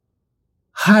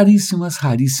Raríssimas,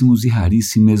 raríssimos e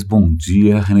raríssimas, bom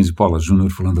dia, René de Paula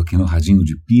Júnior falando aqui no Radinho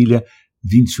de Pilha,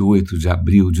 28 de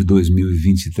abril de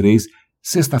 2023,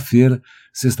 sexta-feira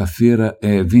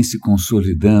vem se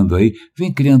consolidando aí,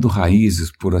 vem criando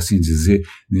raízes, por assim dizer,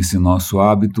 nesse nosso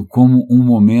hábito, como um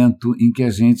momento em que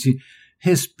a gente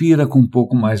respira com um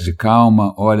pouco mais de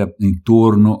calma, olha em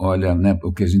torno, olha, né,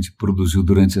 o que a gente produziu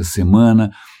durante a semana,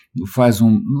 faz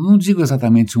não digo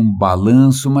exatamente um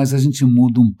balanço, mas a gente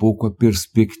muda um pouco a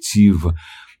perspectiva.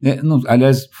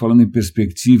 Aliás, falando em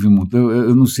perspectiva,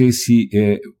 eu não sei se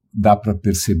dá para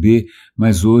perceber,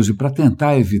 mas hoje, para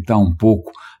tentar evitar um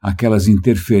pouco aquelas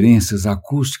interferências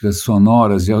acústicas,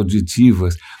 sonoras e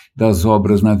auditivas das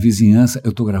obras na vizinhança, eu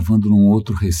estou gravando num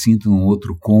outro recinto, num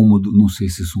outro cômodo, não sei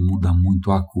se isso muda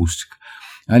muito a acústica.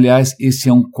 Aliás, esse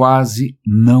é um quase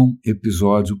não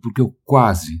episódio, porque eu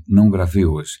quase não gravei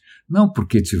hoje. Não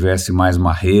porque tivesse mais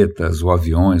marretas, ou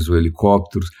aviões, ou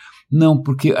helicópteros, não,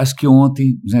 porque acho que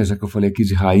ontem, né, já que eu falei aqui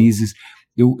de raízes,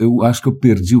 eu acho que eu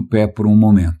perdi o pé por um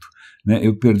momento. Né?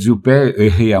 Eu perdi o pé,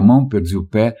 errei a mão, perdi o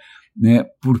pé, né,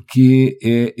 porque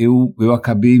eu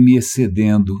acabei me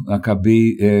excedendo,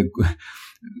 acabei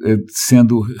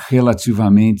sendo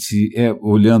relativamente,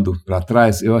 olhando para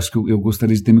trás, eu acho que eu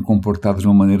gostaria de ter me comportado de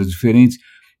uma maneira diferente,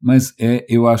 mas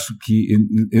eu acho que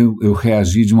eu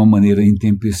reagi de uma maneira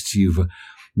intempestiva.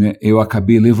 Né? Eu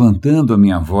acabei levantando a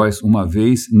minha voz uma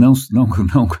vez,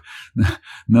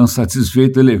 não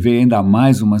satisfeito, eu levei ainda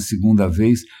mais uma segunda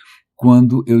vez,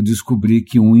 quando eu descobri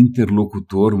que um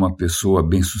interlocutor, uma pessoa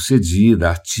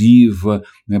bem-sucedida, ativa,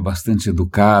 né, bastante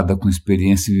educada, com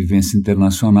experiência e vivência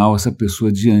internacional, essa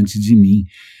pessoa diante de mim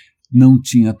não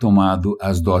tinha tomado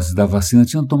as doses da vacina,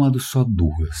 tinha tomado só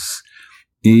 2.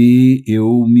 E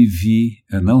eu me vi,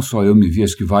 não só eu me vi,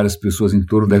 acho que várias pessoas em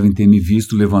torno devem ter me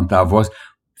visto levantar a voz,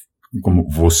 como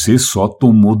você só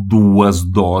tomou 2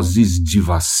 doses de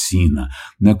vacina,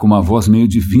 né, com uma voz meio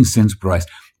de Vincent Price.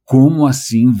 Como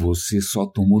assim você só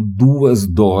tomou 2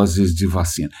 doses de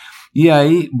vacina? E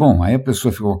aí, aí a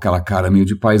pessoa ficou com aquela cara meio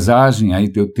de paisagem,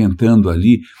 aí eu tentando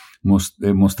ali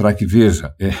mostrar que, veja,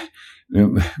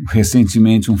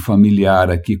 recentemente um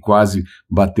familiar aqui quase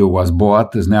bateu as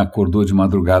botas, né, acordou de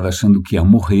madrugada achando que ia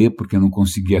morrer porque não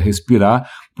conseguia respirar,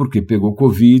 porque pegou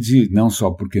Covid, não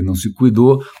só porque não se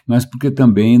cuidou, mas porque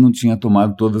também não tinha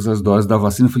tomado todas as doses da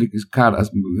vacina. Eu falei, cara,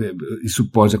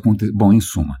 isso pode acontecer. Bom, em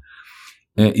suma,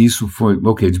 isso foi,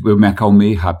 eu me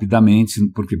acalmei rapidamente,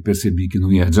 porque percebi que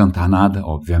não ia adiantar nada,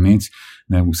 obviamente,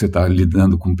 né? Você está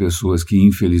lidando com pessoas que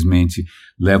infelizmente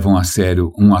levam a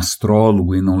sério um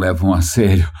astrólogo e não levam a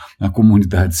sério a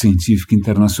comunidade científica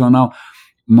internacional,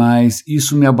 mas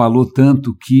isso me abalou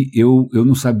tanto que eu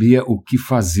não sabia o que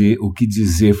fazer, o que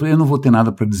dizer. Eu falei, eu não vou ter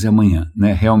nada para dizer amanhã,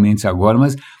 né? Realmente agora,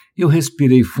 mas eu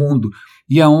respirei fundo,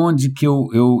 e aonde que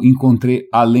eu encontrei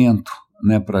alento,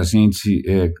 né, para a gente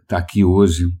estar aqui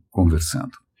hoje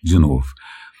conversando de novo.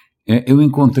 Eu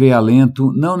encontrei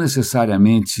alento não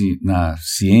necessariamente na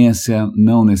ciência,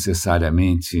 não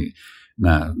necessariamente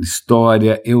na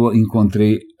história, eu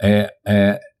encontrei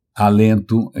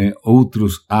alento,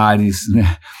 outros ares, né?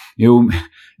 Eu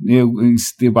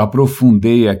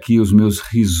aprofundei aqui os meus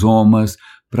rizomas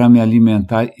para me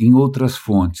alimentar em outras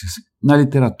fontes, na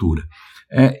literatura.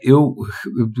 Eu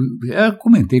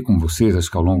comentei com vocês, acho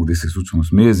que ao longo desses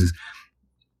últimos meses,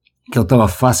 que eu estava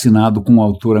fascinado com um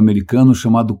autor americano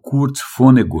chamado Kurt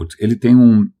Vonnegut. Ele tem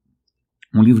um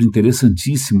livro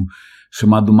interessantíssimo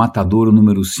chamado Matadouro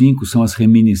número 5, são as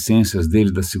reminiscências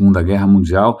dele da Segunda Guerra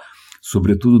Mundial,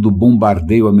 sobretudo do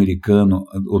bombardeio americano,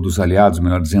 ou dos aliados,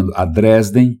 melhor dizendo, a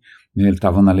Dresden. Ele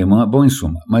estava na Alemanha, bom, em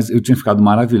suma, mas eu tinha ficado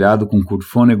maravilhado com Kurt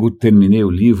Vonnegut, terminei o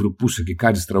livro, puxa, que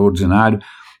cara extraordinário.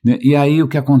 E aí o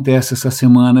que acontece essa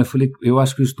semana, eu falei, eu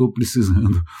acho que eu estou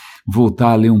precisando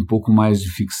voltar a ler um pouco mais de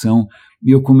ficção,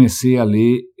 e eu comecei a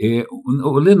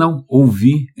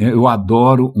ouvir, eu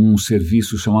adoro um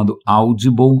serviço chamado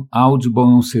Audible. Audible é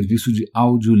um serviço de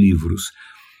audiolivros.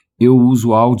 Eu uso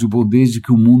o Audible desde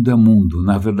que o mundo é mundo.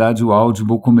 Na verdade, o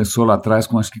Audible começou lá atrás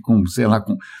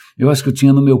eu acho que eu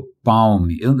tinha no meu Palm.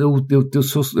 Eu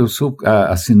sou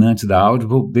assinante da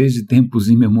Audible desde tempos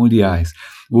imemoriais.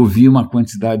 Ouvi uma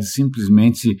quantidade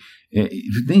simplesmente,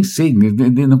 nem sei,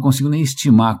 não consigo nem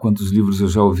estimar quantos livros eu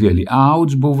já ouvi ali. A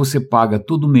Audible você paga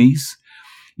todo mês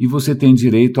e você tem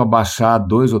direito a baixar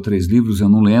 2 ou 3 livros, eu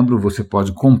não lembro, você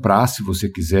pode comprar se você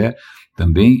quiser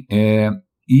também,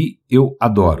 e eu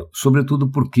adoro, sobretudo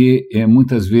porque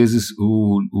muitas vezes,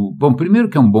 bom, primeiro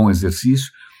que é um bom exercício,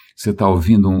 você está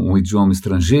ouvindo um idioma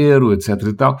estrangeiro, etc.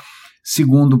 e tal.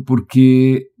 Segundo,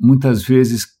 porque muitas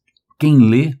vezes quem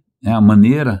lê, a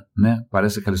maneira, né,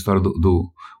 parece aquela história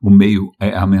o meio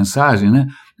é a mensagem, né?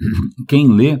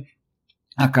 quem lê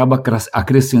acaba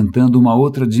acrescentando uma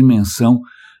outra dimensão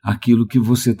àquilo que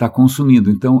você está consumindo.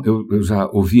 Então, eu já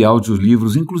ouvi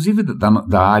audiolivros, inclusive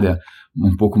da área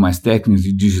um pouco mais técnica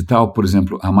de digital, por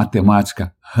exemplo, a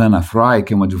matemática Hannah Fry,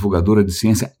 que é uma divulgadora de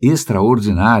ciência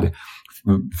extraordinária,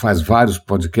 faz vários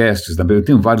podcasts, eu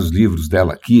tenho vários livros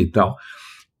dela aqui e tal.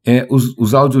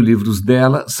 Os audiolivros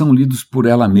dela são lidos por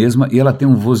ela mesma e ela tem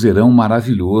um vozeirão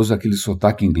maravilhoso, aquele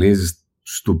sotaque inglês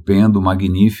estupendo,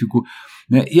 magnífico,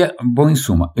 né? E, bom, em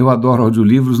suma, eu adoro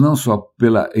audiolivros não só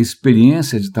pela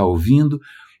experiência de estar ouvindo,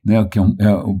 né, que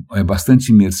é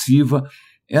bastante imersiva,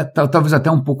 talvez até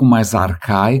um pouco mais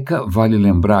arcaica. Vale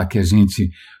lembrar que acho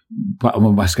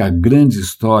que a grande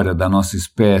história da nossa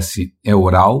espécie é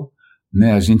oral,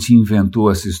 né? A gente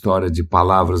inventou essa história de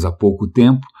palavras há pouco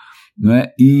tempo, né?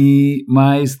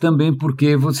 Mas também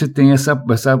porque você tem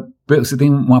você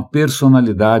tem uma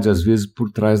personalidade, às vezes, por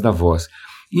trás da voz.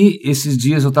 E esses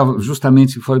dias eu estava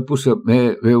falei, puxa,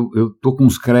 eu estou com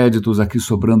uns créditos aqui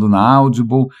sobrando na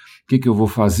Audible, o que eu vou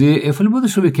fazer? Eu falei,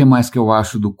 deixa eu ver o que mais que eu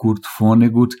acho do Kurt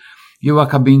Vonnegut, e eu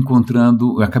acabei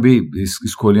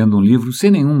escolhendo um livro sem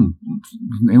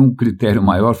nenhum critério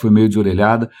maior, foi meio de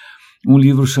orelhada, um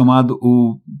livro chamado,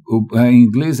 em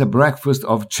inglês é Breakfast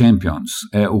of Champions,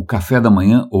 o café da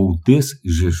manhã, ou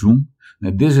desjejum,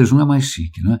 né? Desjejum é mais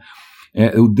chique, né?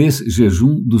 O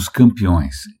desjejum dos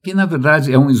campeões, que na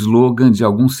verdade é um slogan de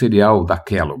algum cereal da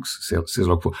Kellogg's, seja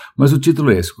lá o que for. Mas o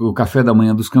título é esse, o café da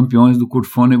manhã dos campeões, do Kurt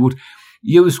Vonnegut,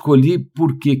 e eu escolhi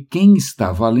porque quem está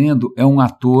valendo é um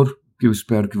ator, que eu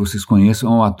espero que vocês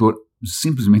conheçam, é um ator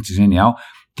simplesmente genial,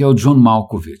 que é o John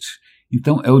Malkovich.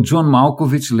 Então, é o John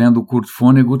Malkovich lendo o Kurt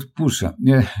Vonnegut. Puxa,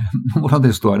 no moral da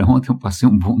história, ontem eu passei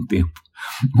um bom tempo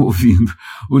ouvindo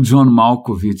o John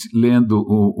Malkovich lendo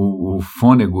o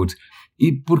Vonnegut.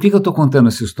 E por que eu estou contando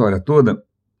essa história toda?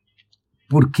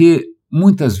 Porque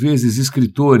muitas vezes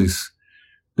escritores,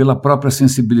 pela própria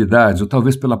sensibilidade, ou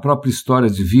talvez pela própria história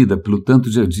de vida, pelo tanto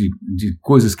de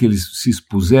coisas que eles se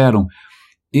expuseram,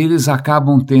 eles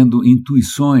acabam tendo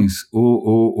intuições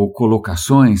ou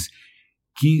colocações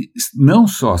que não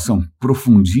só são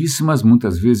profundíssimas,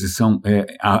 muitas vezes são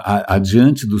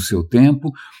adiante do seu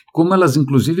tempo, como elas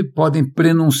inclusive podem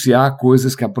prenunciar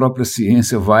coisas que a própria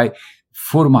ciência vai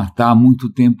formatar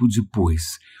muito tempo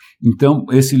depois. Então,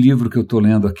 esse livro que eu estou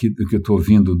lendo aqui, que eu estou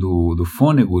ouvindo do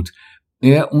Vonnegut,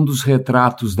 é um dos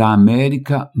retratos da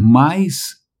América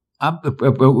mais...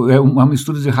 É uma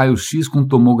mistura de raio-x com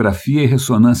tomografia e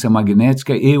ressonância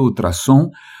magnética e ultrassom,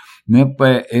 né?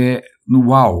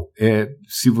 Uau!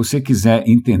 Se você quiser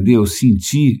entender ou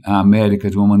sentir a América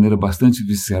de uma maneira bastante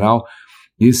visceral,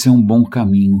 esse é um bom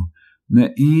caminho,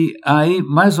 né? E aí,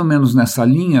 mais ou menos nessa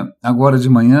linha, agora de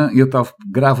manhã, eu estava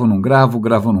gravo ou não gravo,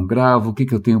 o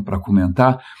que eu tenho para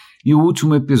comentar? E o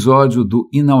último episódio do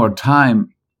In Our Time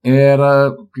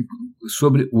era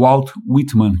sobre Walt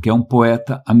Whitman, que é um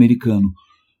poeta americano.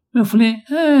 Eu falei,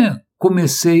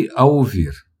 comecei a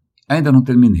ouvir, ainda não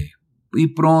terminei. E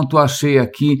pronto, achei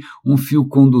aqui um fio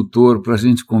condutor para a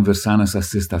gente conversar nessa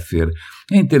sexta-feira.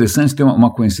 É interessante, tem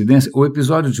uma coincidência, o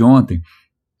episódio de ontem,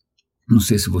 não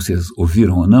sei se vocês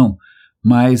ouviram ou não,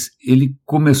 mas ele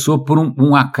começou por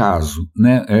um acaso,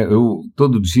 né?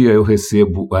 Todo dia eu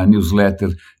recebo a newsletter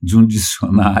de um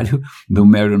dicionário do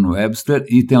Merriam-Webster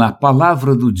e tem lá a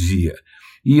palavra do dia.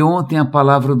 E ontem a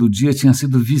palavra do dia tinha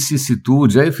sido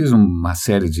vicissitude, aí eu fiz uma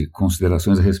série de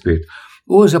considerações a respeito.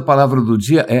 Hoje a palavra do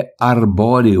dia é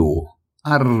arbóreo.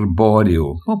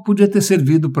 Arbóreo. Bom, podia ter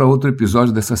servido para outro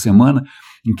episódio dessa semana,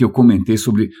 em que eu comentei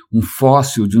sobre um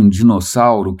fóssil de um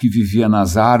dinossauro que vivia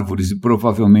nas árvores e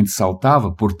provavelmente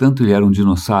saltava, portanto ele era um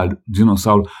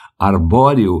dinossauro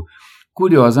arbóreo.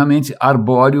 Curiosamente,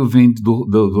 arbóreo vem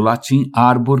do latim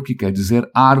arbor, que quer dizer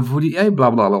árvore, e aí blá,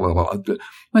 blá, blá, blá, blá.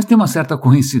 Mas tem uma certa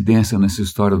coincidência nessa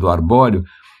história do arbóreo,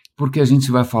 porque a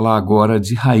gente vai falar agora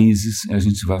de raízes, a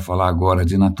gente vai falar agora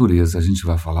de natureza, a gente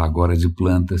vai falar agora de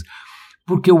plantas,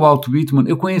 porque o Walt Whitman,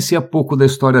 eu conhecia pouco da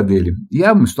história dele, e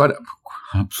é uma história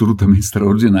absolutamente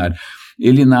extraordinária.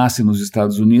 Ele nasce nos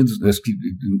Estados Unidos, acho que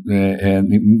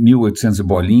em 1800 e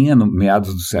bolinha, no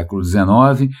meados do século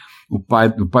XIX. O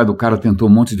pai do cara tentou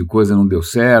um monte de coisa, não deu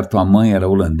certo, a mãe era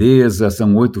holandesa,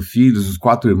 são 8 filhos, os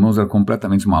 4 irmãos eram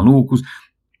completamente malucos.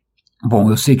 Bom,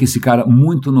 eu sei que esse cara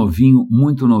muito novinho,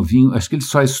 acho que ele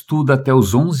só estuda até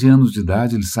os 11 anos de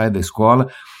idade, ele sai da escola,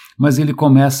 mas ele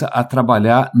começa a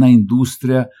trabalhar na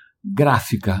indústria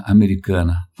gráfica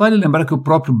americana. Vale lembrar que o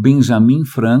próprio Benjamin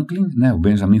Franklin, né, o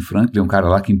Benjamin Franklin é um cara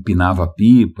lá que empinava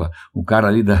pipa, o cara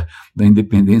ali da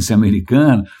independência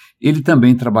americana, ele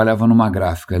também trabalhava numa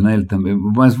gráfica, né,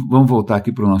 mas vamos voltar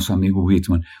aqui para o nosso amigo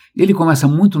Whitman. Ele começa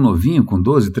muito novinho, com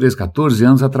 12, 13, 14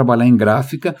 anos, a trabalhar em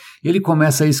gráfica. Ele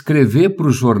começa a escrever para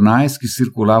os jornais que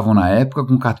circulavam na época,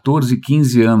 com 14,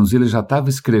 15 anos. Ele já estava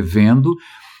escrevendo.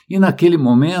 E naquele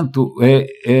momento,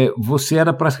 você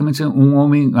era praticamente um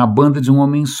homem, a banda de um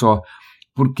homem só,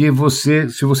 porque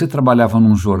se você trabalhava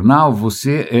num jornal,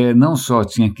 você não só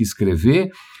tinha que escrever,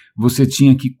 você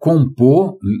tinha que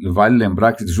compor, vale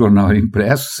lembrar que o jornal era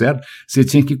impresso, certo? Você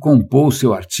tinha que compor o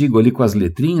seu artigo ali com as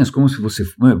letrinhas, como se você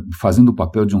fazendo o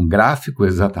papel de um gráfico,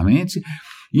 exatamente,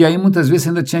 e aí muitas vezes você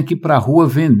ainda tinha que ir para a rua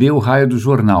vender o raio do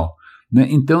jornal. Né?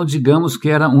 Então, digamos que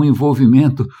era um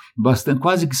envolvimento bastante,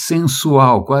 quase que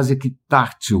sensual, quase que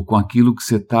táctil com aquilo que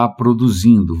você está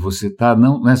produzindo.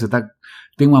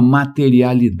 Tem uma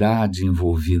materialidade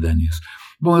envolvida nisso.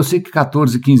 Bom, eu sei que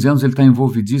 14, 15 anos ele está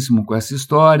envolvidíssimo com essa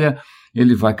história,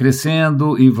 ele vai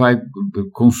crescendo e vai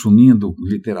consumindo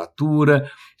literatura.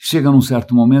 Chega num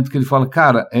certo momento que ele fala,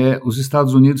 cara, os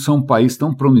Estados Unidos são um país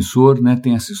tão promissor, né?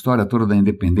 Tem essa história toda da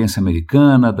independência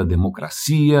americana, da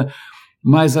democracia,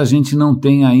 mas a gente não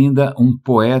tem ainda um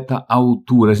poeta à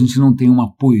altura, a gente não tem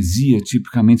uma poesia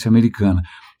tipicamente americana.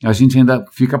 A gente ainda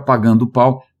fica pagando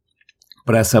pau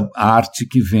para essa arte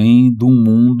que vem de um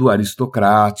mundo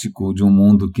aristocrático, de um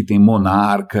mundo que tem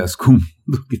monarcas, com um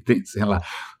mundo que tem, sei lá,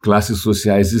 classes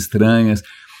sociais estranhas.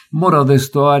 Moral da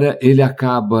história, ele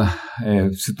acaba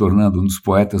se tornando um dos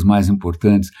poetas mais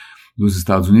importantes dos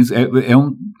Estados Unidos.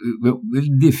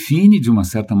 Ele define, de uma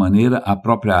certa maneira, a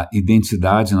própria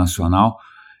identidade nacional,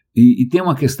 e tem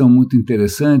uma questão muito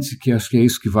interessante, que acho que é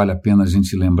isso que vale a pena a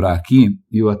gente lembrar aqui,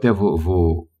 e eu até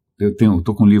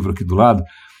estou com um livro aqui do lado,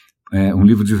 um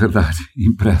livro de verdade,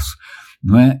 impresso,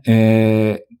 não é?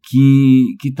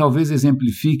 Que talvez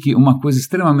exemplifique uma coisa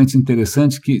extremamente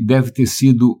interessante, que deve ter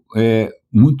sido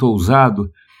muito ousado,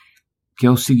 que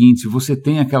é o seguinte: você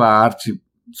tem aquela arte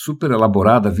super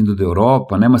elaborada vindo da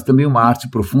Europa, né, mas também uma arte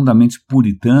profundamente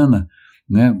puritana,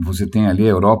 né? Você tem ali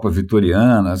a Europa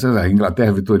vitoriana, a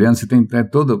Inglaterra vitoriana, você tem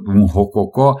todo um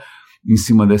rococó em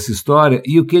cima dessa história,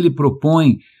 e o que ele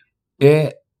propõe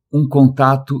é um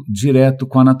contato direto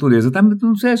com a natureza.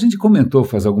 Não sei, a gente comentou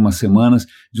faz algumas semanas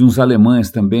de uns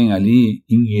alemães também ali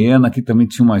em Iena, que também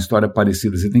tinha uma história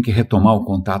parecida. Você tem que retomar o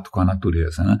contato com a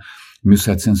natureza, né?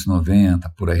 1790,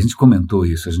 por aí. A gente comentou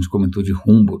isso, a gente comentou de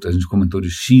Humboldt, a gente comentou de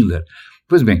Schiller.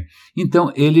 Pois bem,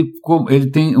 então ele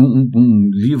tem um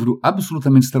livro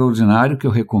absolutamente extraordinário que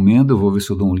eu recomendo. Eu vou ver se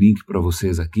eu dou um link para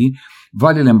vocês aqui.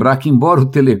 Vale lembrar que, embora o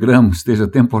Telegram esteja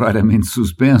temporariamente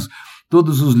suspenso,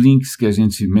 todos os links que a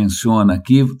gente menciona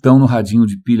aqui estão no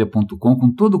radinhodepilha.com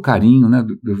com todo o carinho, né?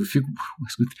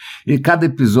 E cada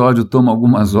episódio toma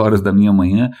algumas horas da minha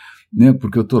manhã, né?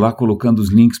 Porque eu estou lá colocando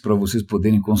os links para vocês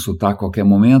poderem consultar a qualquer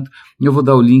momento. E eu vou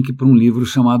dar o link para um livro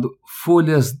chamado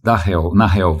Folhas na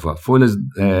Relva. Folhas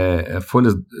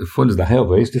da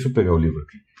Relva, é isso? Deixa eu pegar o livro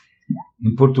aqui.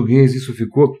 Em português isso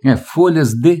ficou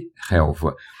Folhas de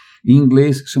Relva. Em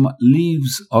inglês chama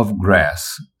Leaves of Grass.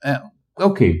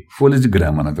 Ok, folhas de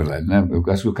grama, na verdade, né? Eu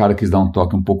acho que o cara quis dar um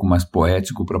toque um pouco mais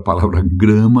poético para a palavra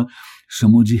grama,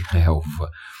 chamou de relva,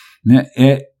 né?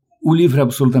 O livro é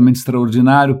absolutamente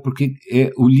extraordinário, porque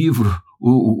o livro,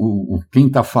 quem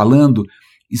está falando,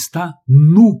 está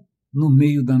nu no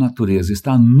meio da natureza,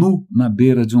 está nu na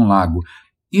beira de um lago.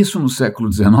 Isso no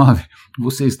século XIX,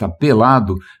 você está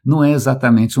pelado, não é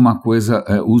exatamente uma coisa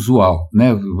usual,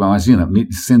 né? Imagina,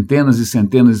 centenas e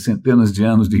centenas e centenas de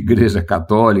anos de igreja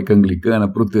católica,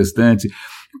 anglicana, protestante,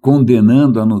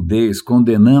 condenando a nudez,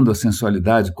 condenando a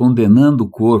sensualidade, condenando o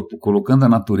corpo, colocando a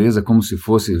natureza como se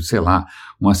fosse, sei lá,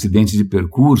 um acidente de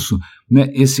percurso, né?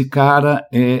 Esse cara,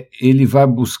 ele vai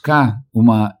buscar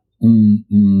um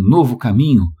novo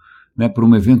caminho, né, para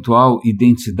uma eventual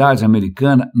identidade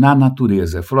americana na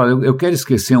natureza. Ele falou: olha, eu quero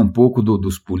esquecer um pouco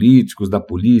dos políticos, da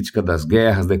política, das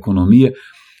guerras, da economia,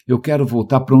 eu quero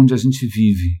voltar para onde a gente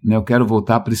vive, né? Eu quero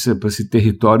voltar para esse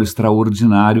território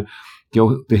extraordinário que é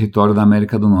o território da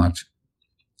América do Norte.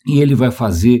 E ele vai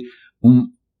fazer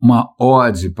uma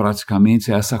ode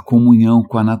praticamente a essa comunhão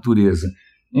com a natureza.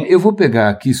 Eu vou pegar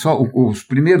aqui só os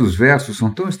primeiros versos,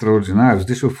 são tão extraordinários.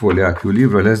 Deixa eu folhear aqui o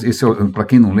livro. Aliás, para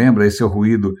quem não lembra, esse é o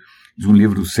ruído de um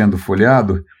livro sendo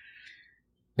folheado.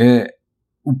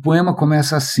 O poema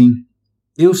começa assim: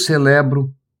 eu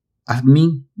celebro a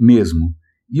mim mesmo,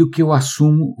 e o que eu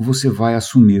assumo você vai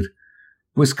assumir,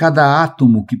 pois cada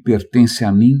átomo que pertence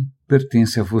a mim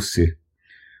pertence a você.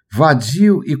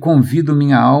 Vadio e convido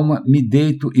minha alma, me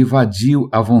deito e vadio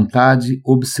à vontade,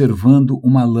 observando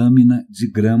uma lâmina de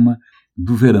grama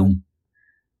do verão.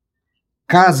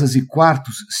 Casas e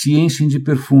quartos se enchem de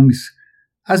perfumes.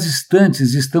 As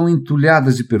estantes estão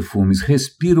entulhadas de perfumes.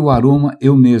 Respiro o aroma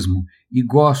eu mesmo, e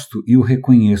gosto e o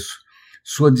reconheço.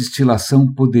 Sua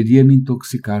destilação poderia me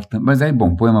intoxicar também. Mas aí,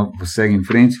 bom, o poema segue em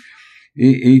frente.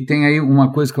 E tem aí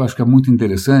uma coisa que eu acho que é muito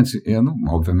interessante. Eu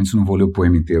obviamente não vou ler o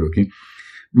poema inteiro aqui,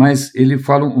 mas ele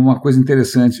fala uma coisa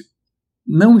interessante.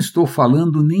 Não estou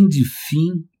falando nem de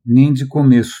fim, nem de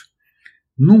começo.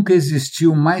 Nunca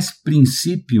existiu mais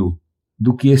princípio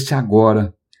do que este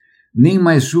agora, nem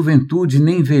mais juventude,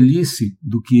 nem velhice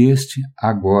do que este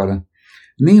agora.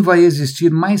 Nem vai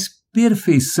existir mais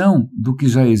perfeição do que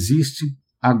já existe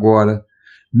agora,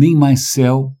 nem mais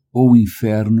céu ou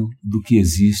inferno do que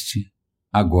existe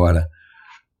agora.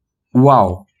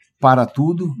 Uau! Para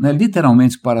tudo, né?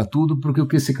 Literalmente para tudo, porque o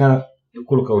que esse cara... Eu vou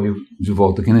colocar o livro de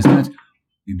volta aqui na estante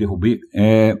e derrubei.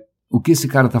 O que esse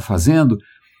cara está fazendo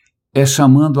é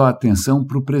chamando a atenção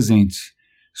para o presente,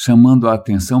 chamando a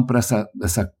atenção para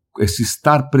esse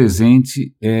estar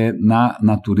presente na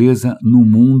natureza, no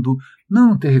mundo, não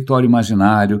no território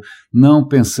imaginário, não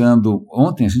pensando...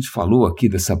 Ontem a gente falou aqui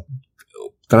dessa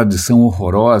tradição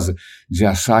horrorosa de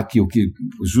achar que o que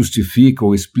justifica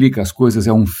ou explica as coisas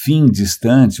é um fim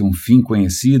distante, um fim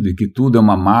conhecido, e que tudo é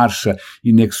uma marcha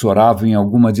inexorável em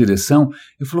alguma direção.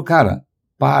 Ele falou, cara,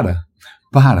 para,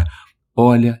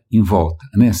 olha em volta,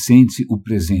 né? Sente o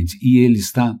presente, e ele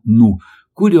está nu.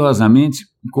 Curiosamente,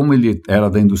 como ele era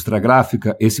da indústria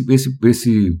gráfica, esse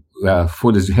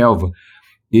Folhas de Relva,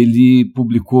 ele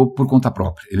publicou por conta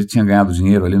própria. Ele tinha ganhado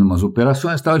dinheiro ali em umas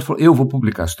operações e tal, ele falou, eu vou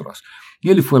publicar esse troço. E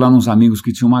ele foi lá nos amigos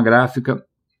que tinham uma gráfica,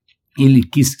 ele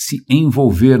quis se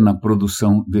envolver na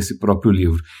produção desse próprio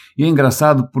livro. E é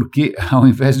engraçado porque, ao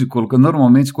invés de colocar,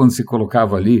 normalmente quando você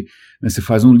colocava ali, né, você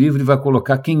faz um livro e vai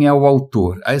colocar quem é o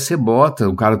autor. Aí você bota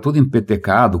o cara todo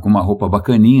empetecado, com uma roupa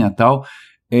bacaninha e tal,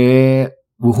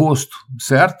 o rosto,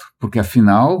 certo? Porque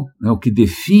afinal, né, o que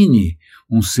define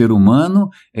um ser humano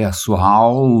é a sua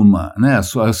alma, né,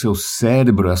 o seu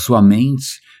cérebro, a sua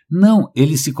mente. Não,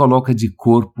 ele se coloca de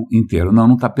corpo inteiro.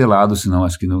 Não está pelado, senão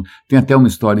acho que não. Tem até uma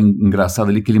história engraçada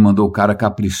ali que ele mandou o cara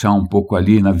caprichar um pouco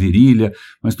ali na virilha,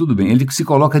 mas tudo bem. Ele se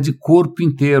coloca de corpo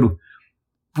inteiro,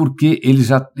 porque ele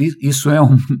já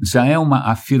é uma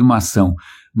afirmação,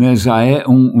 né? Já é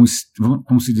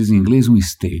como se diz em inglês, um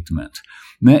statement.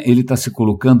 Né? Ele está se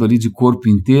colocando ali de corpo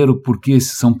inteiro, porque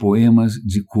esses são poemas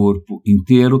de corpo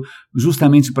inteiro,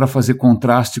 justamente para fazer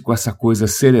contraste com essa coisa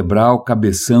cerebral,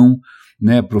 cabeção,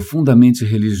 né, profundamente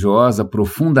religiosa,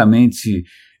 profundamente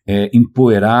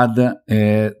empoeirada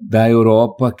da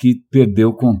Europa, que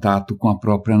perdeu contato com a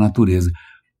própria natureza.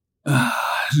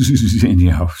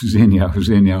 Genial.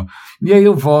 E aí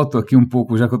eu volto aqui um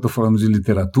pouco, já que eu estou falando de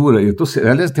literatura,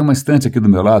 aliás, tem uma estante aqui do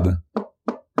meu lado,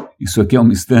 isso aqui é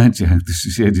uma estante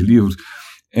cheia de livros,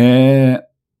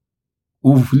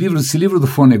 esse livro do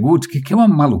Vonnegut, que é uma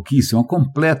maluquice, uma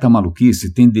completa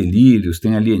maluquice, tem delírios,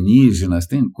 tem alienígenas,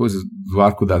 tem coisas do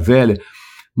Arco da Velha,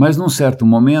 mas num certo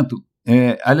momento,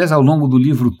 aliás, ao longo do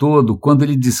livro todo, quando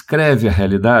ele descreve a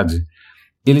realidade,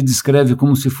 ele descreve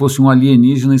como se fosse um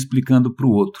alienígena explicando para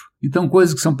o outro. Então,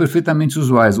 coisas que são perfeitamente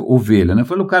usuais, ovelha, né?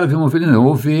 Falei, o cara vê uma ovelha, não,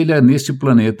 ovelha neste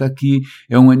planeta aqui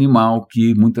é um animal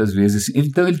que muitas vezes...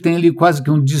 Então, ele tem ali quase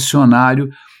que um dicionário,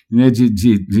 né,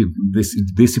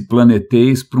 desse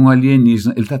planetês para um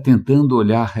alienígena. Ele está tentando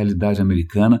olhar a realidade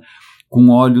americana com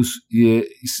olhos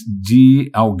de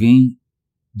alguém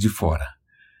de fora,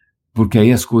 porque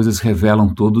aí as coisas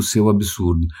revelam todo o seu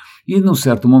absurdo. E, num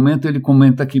certo momento, ele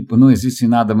comenta que não existe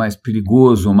nada mais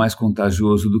perigoso ou mais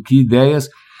contagioso do que ideias,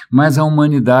 mas a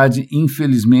humanidade,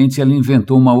 infelizmente, ela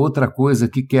inventou uma outra coisa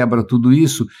que quebra tudo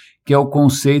isso, que é o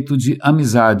conceito de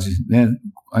amizade, né?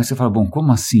 Aí você fala, bom,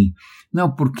 como assim?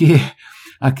 Não, porque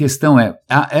a questão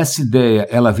essa ideia,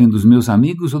 ela vem dos meus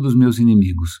amigos ou dos meus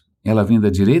inimigos? Ela vem da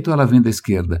direita ou ela vem da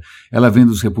esquerda? Ela vem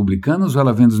dos republicanos ou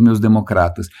ela vem dos meus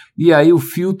democratas? E aí o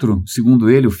filtro, segundo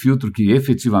ele, o filtro que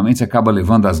efetivamente acaba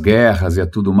levando às guerras e a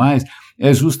tudo mais,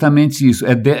 é justamente isso,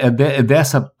 é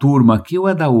dessa turma aqui ou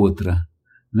é da outra,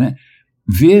 né?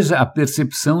 Veja a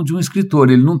percepção de um escritor,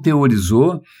 ele não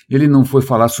teorizou, ele não foi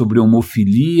falar sobre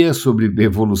homofilia, sobre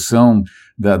evolução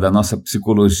da nossa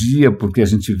psicologia, porque a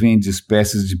gente vem de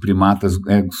espécies de primatas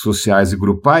sociais e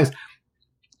grupais,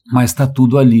 mas está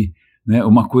tudo ali, né?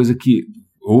 Uma coisa que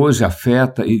hoje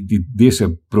afeta e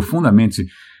deixa profundamente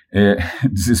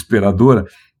desesperadora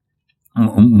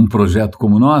um projeto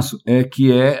como o nosso,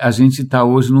 que a gente está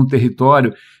hoje num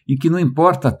território em que não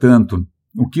importa tanto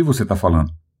o que você está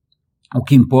falando. O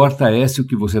que importa é se o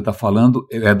que você está falando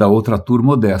é da outra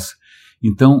turma ou dessa.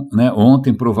 Então, né,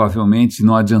 ontem provavelmente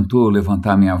não adiantou eu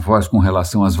levantar minha voz com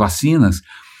relação às vacinas,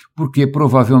 porque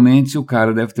provavelmente o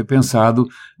cara deve ter pensado,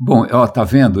 bom, ó, tá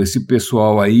vendo, esse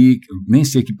pessoal aí, nem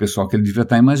sei que pessoal que ele devia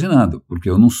estar imaginando, porque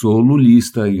eu não sou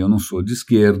lulista, e eu não sou de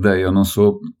esquerda, eu não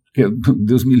sou,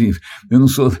 Deus me livre, eu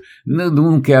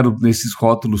não quero esses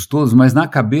rótulos todos, mas na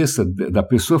cabeça da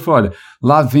pessoa, eu falo, olha,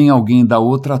 lá vem alguém da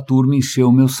outra turma encher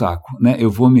o meu saco, né, eu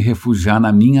vou me refugiar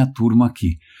na minha turma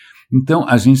aqui. Então,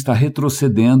 a gente está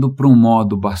retrocedendo para um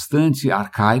modo bastante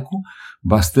arcaico,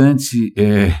 bastante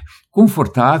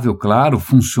confortável, claro,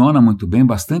 funciona muito bem,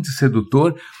 bastante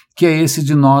sedutor, que é esse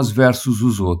de nós versus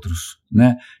os outros,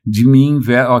 né? De mim,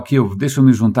 aqui, deixa eu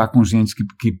me juntar com gente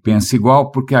que pensa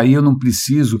igual, porque aí eu não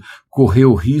preciso correr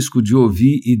o risco de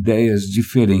ouvir ideias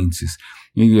diferentes.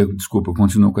 Desculpa, eu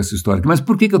continuo com essa história aqui, mas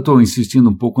por que eu estou insistindo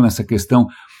um pouco nessa questão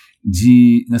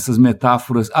nessas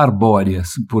metáforas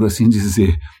arbóreas, por assim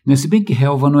dizer? Se bem que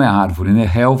relva não é árvore, né?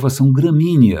 Relva são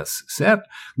gramíneas, certo?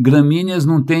 Gramíneas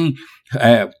não têm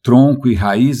tronco e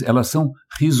raiz, elas são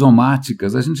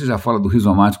rizomáticas. A gente já fala do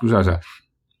rizomático já.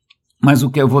 Mas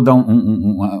eu vou dar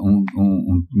um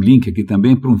link aqui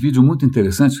também para um vídeo muito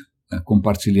interessante,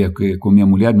 compartilhei com minha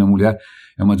mulher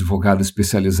é uma advogada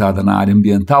especializada na área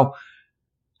ambiental,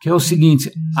 que é o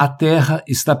seguinte: a Terra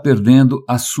está perdendo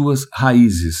as suas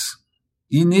raízes.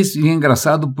 E é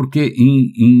engraçado porque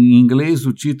em inglês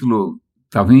o título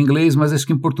estava em inglês, mas acho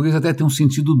que em português até tem um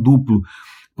sentido duplo,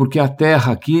 porque a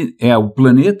Terra aqui é o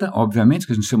planeta, obviamente,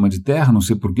 que a gente chama de Terra, não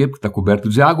sei porquê, porque está coberto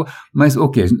de água, mas o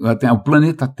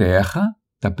planeta Terra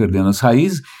está perdendo as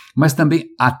raízes, mas também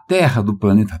a Terra do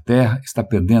planeta Terra está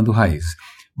perdendo raízes.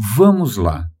 Vamos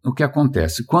lá, o que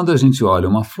acontece? Quando a gente olha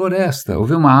uma floresta, ou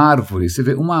vê uma árvore, você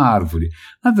vê uma árvore,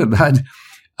 na verdade,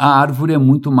 a árvore é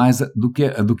muito mais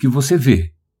do que você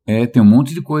vê. Tem um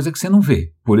monte de coisa que você não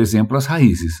vê, por exemplo, as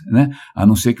raízes, né? A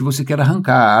não ser que você queira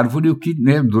arrancar a árvore, o que,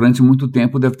 né, durante muito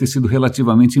tempo deve ter sido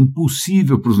relativamente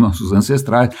impossível para os nossos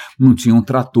ancestrais, não tinha um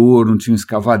trator, não tinha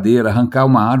escavadeira, arrancar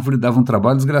uma árvore dava um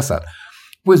trabalho desgraçado.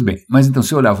 Pois bem, mas então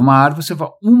você olhava uma árvore, você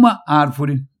fala, uma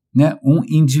árvore, né, um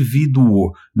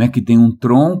indivíduo, né, que tem um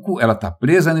tronco, ela está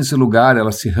presa nesse lugar,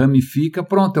 ela se ramifica,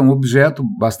 pronto, é um objeto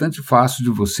bastante fácil de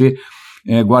você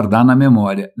guardar na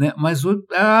memória, né? Mas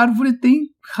a árvore tem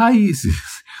raízes,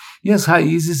 e as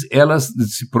raízes elas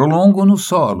se prolongam no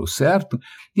solo, certo?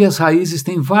 E as raízes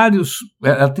têm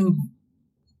ela tem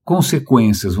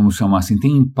consequências, vamos chamar assim,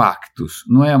 tem impactos,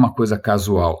 não é uma coisa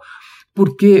casual.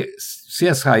 Porque se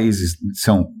as raízes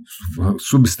são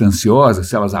substanciosas,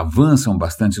 se elas avançam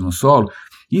bastante no solo,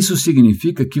 isso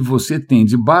significa que você tem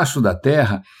debaixo da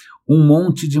terra um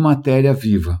monte de matéria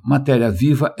viva. Matéria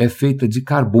viva é feita de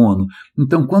carbono.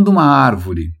 Então, quando uma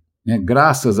árvore, né,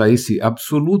 graças a esse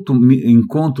absoluto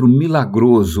encontro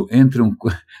milagroso entre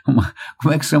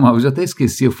como é que chama? Eu já até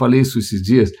esqueci, eu falei isso esses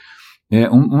dias.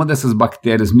 Uma dessas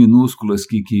bactérias minúsculas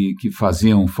que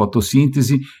faziam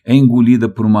fotossíntese é engolida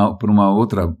por uma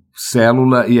outra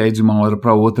célula, e aí de uma hora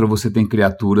para outra você tem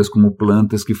criaturas como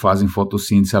plantas que fazem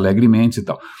fotossíntese alegremente e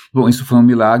tal. Bom, isso foi um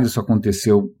milagre, isso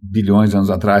aconteceu bilhões de anos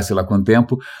atrás, sei lá quanto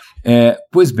tempo.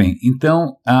 Pois bem,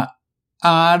 então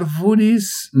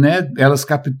árvores, né, elas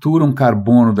capturam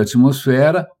carbono da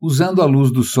atmosfera usando a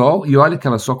luz do sol, e olha que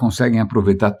elas só conseguem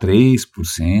aproveitar 3%,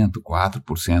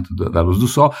 4% da luz do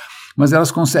sol, mas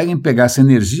elas conseguem pegar essa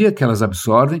energia que elas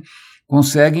absorvem,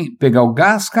 conseguem pegar o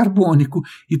gás carbônico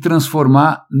e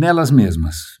transformar nelas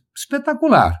mesmas.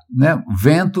 Espetacular, né?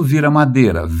 Vento vira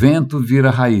madeira, vento vira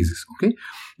raízes, ok?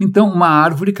 Então, uma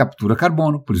árvore captura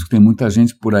carbono, por isso que tem muita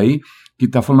gente por aí que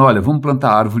está falando, olha, vamos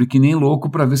plantar árvore que nem louco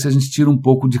para ver se a gente tira um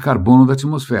pouco de carbono da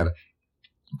atmosfera.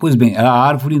 Pois bem, a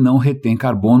árvore não retém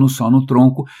carbono só no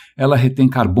tronco, ela retém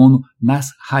carbono nas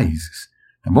raízes.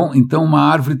 Tá bom? Então, uma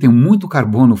árvore tem muito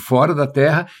carbono fora da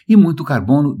terra e muito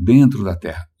carbono dentro da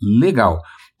terra. Legal.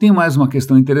 Tem mais uma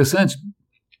questão interessante,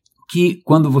 que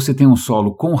quando você tem um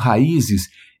solo com raízes,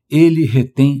 ele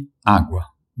retém água,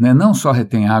 né? Não só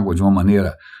retém água de uma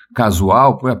maneira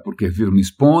casual, porque vira uma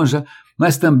esponja,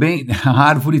 mas também a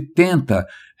árvore tenta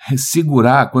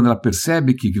segurar, quando ela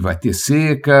percebe que vai ter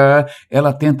seca,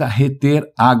 ela tenta reter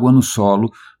água no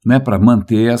solo, né, para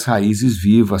manter as raízes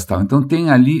vivas, tal. Então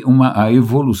tem ali a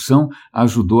evolução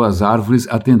ajudou as árvores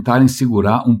a tentarem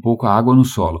segurar um pouco a água no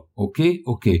solo, ok?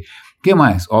 O que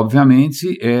mais?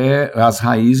 Obviamente, as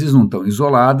raízes não estão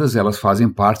isoladas, elas fazem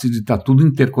parte de estar tudo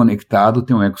interconectado,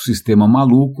 tem um ecossistema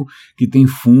maluco, que tem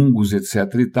fungos, etc.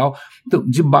 e tal. Então,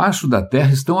 debaixo da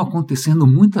terra estão acontecendo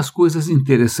muitas coisas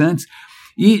interessantes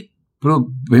e,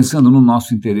 pensando no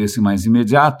nosso interesse mais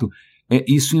imediato,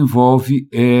 isso envolve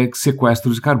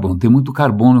sequestro de carbono. Tem muito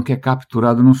carbono que é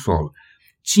capturado no solo.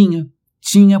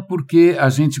 Tinha porque a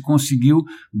gente conseguiu,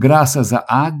 graças à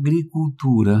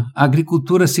agricultura.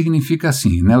 Agricultura significa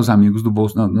assim, né? Os amigos do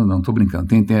bolso... Não, estou brincando.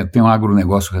 Tem um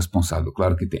agronegócio responsável,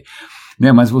 claro que tem.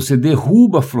 Né? Mas você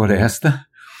derruba a floresta,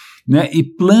 né? E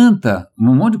planta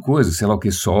um monte de coisa, sei lá o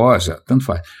que, soja, tanto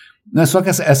faz. Né? Só que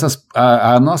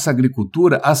a nossa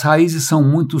agricultura, as raízes são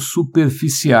muito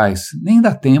superficiais. Nem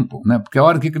dá tempo, né? Porque a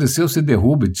hora que cresceu, você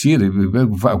derruba e tira, e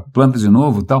planta de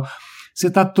novo e tal. Você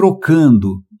está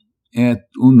trocando...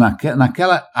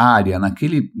 naquela área,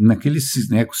 naquele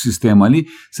ecossistema ali,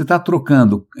 você está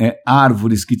trocando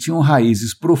árvores que tinham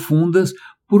raízes profundas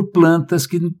por plantas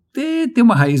que têm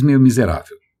uma raiz meio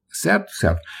miserável. Certo?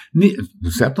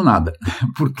 Certo nada,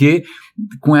 porque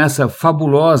com essa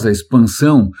fabulosa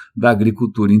expansão da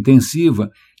agricultura intensiva,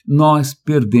 nós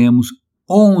perdemos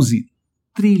 11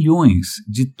 trilhões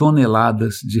de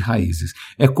toneladas de raízes.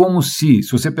 É como se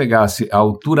você pegasse a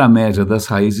altura média das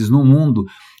raízes no mundo,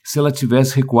 se ela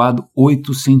tivesse recuado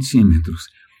 8 centímetros.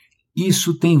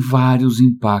 Isso tem vários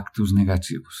impactos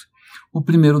negativos. O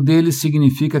primeiro deles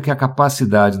significa que a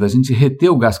capacidade da gente reter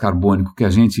o gás carbônico que a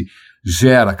gente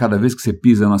gera cada vez que você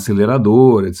pisa no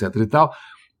acelerador, etc. e tal,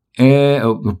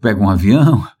 eu pego um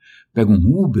avião, pego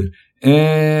um Uber,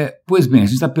 pois bem, a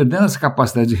gente está perdendo essa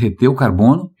capacidade de reter o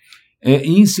carbono,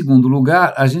 e em segundo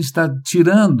lugar, a gente está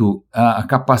tirando a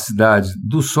capacidade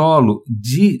do solo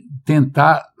de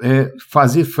tentar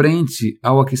fazer frente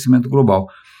ao aquecimento global.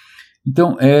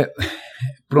 Então,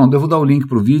 pronto, eu vou dar o link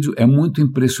para o vídeo, é muito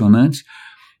impressionante,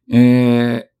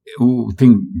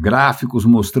 tem gráficos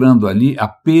mostrando ali a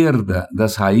perda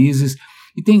das raízes,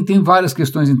 e tem várias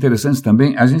questões interessantes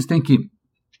também. A gente tem que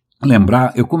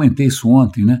lembrar, eu comentei isso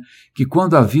ontem, né, que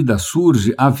quando a vida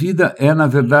surge, a vida é, na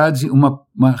verdade, uma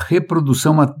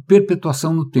reprodução, uma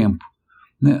perpetuação no tempo.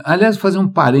 Né? Aliás, vou fazer um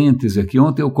parêntese aqui.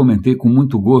 Ontem eu comentei com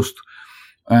muito gosto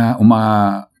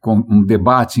um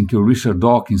debate em que o Richard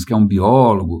Dawkins, que é um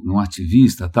biólogo, um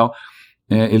ativista e tal,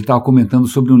 ele estava comentando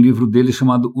sobre um livro dele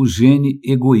chamado O Gene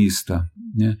Egoísta.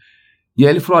 Né? E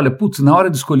aí ele falou, olha, na hora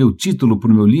de escolher o título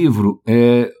para o meu livro,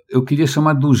 eu queria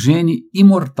chamar do Gene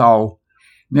Imortal.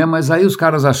 Né, mas aí os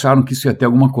caras acharam que isso ia ter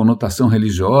alguma conotação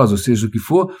religiosa, ou seja, o que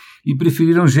for, e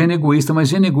preferiram gene egoísta, mas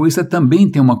gene egoísta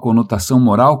também tem uma conotação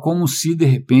moral, como se, de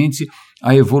repente,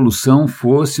 a evolução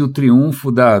fosse o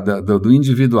triunfo do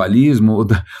individualismo, ou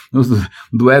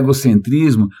do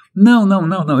egocentrismo. Não.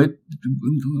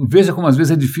 Veja como às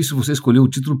vezes é difícil você escolher o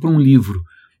título para um livro.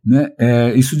 Né?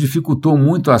 Isso dificultou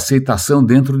muito a aceitação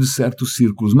dentro de certos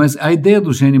círculos, mas a ideia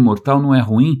do gene imortal não é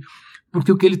ruim, porque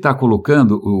o que ele está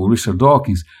colocando, o Richard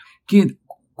Dawkins, que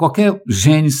qualquer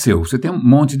gene seu, você tem um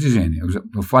monte de gene,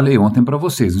 eu falei ontem para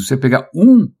vocês, se você pegar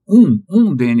um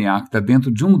DNA que está dentro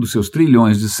de um dos seus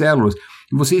trilhões de células,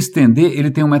 e você estender,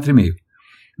 ele tem 1,5 metro.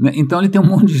 Né? Então ele tem um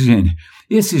monte de gene.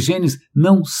 Esses genes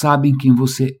não sabem quem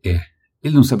você é.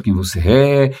 Ele não sabe quem você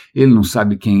é, ele não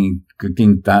sabe quem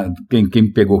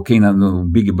pegou quem no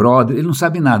Big Brother, ele não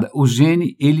sabe nada. O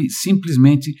gene, ele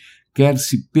simplesmente quer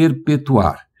se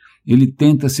perpetuar. Ele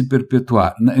tenta se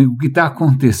perpetuar. O que está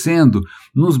acontecendo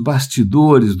nos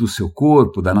bastidores do seu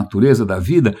corpo, da natureza da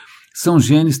vida, são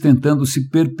genes tentando se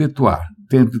perpetuar,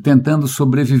 tentando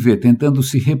sobreviver, tentando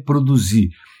se reproduzir.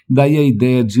 Daí a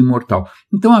ideia de imortal.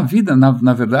 Então a vida,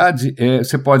 na verdade,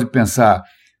 você pode pensar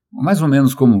mais ou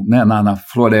menos como, né, na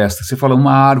floresta. Você fala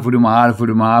uma árvore,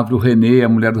 o René, a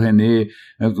mulher do René,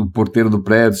 o porteiro do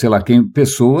prédio, sei lá quem,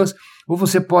 pessoas. Ou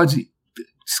você pode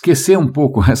esquecer um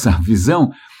pouco essa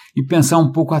visão e pensar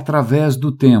um pouco através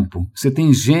do tempo. Você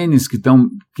tem genes que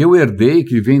eu herdei,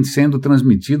 que vêm sendo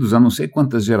transmitidos há não sei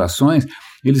quantas gerações,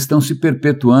 eles estão se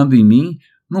perpetuando em mim,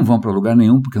 não vão para lugar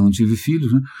nenhum, porque eu não tive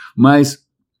filhos, né? Mas,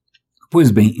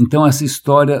 pois bem, então essa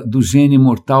história do gene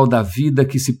imortal, da vida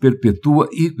que se perpetua,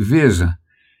 e veja,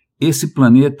 esse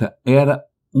planeta era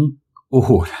um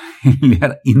horror, ele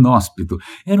era inóspito,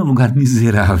 era um lugar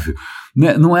miserável,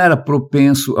 né? Não era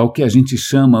propenso ao que a gente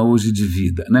chama hoje de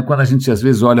vida. Né? Quando a gente às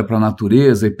vezes olha para a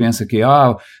natureza e pensa que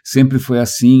sempre foi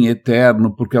assim,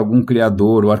 eterno, porque algum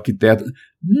criador ou arquiteto...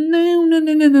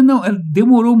 Não,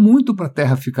 demorou muito para a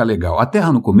Terra ficar legal. A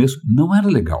Terra no começo não era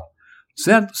legal,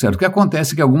 certo? O que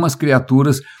acontece é que algumas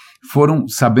criaturas foram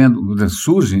sabendo,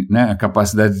 surge, né, a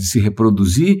capacidade de se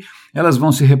reproduzir, elas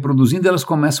vão se reproduzindo e elas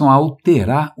começam a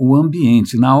alterar o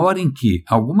ambiente. Na hora em que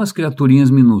algumas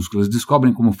criaturinhas minúsculas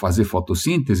descobrem como fazer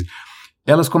fotossíntese,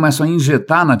 elas começam a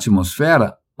injetar na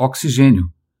atmosfera oxigênio,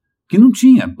 que não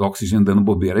tinha oxigênio dando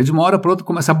bobeira. Aí de uma hora para outra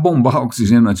começa a bombar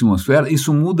oxigênio na atmosfera,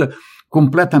 isso muda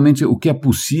completamente o que é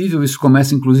possível, isso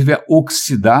começa inclusive a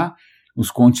oxidar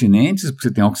os continentes, porque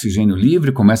você tem oxigênio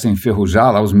livre, começa a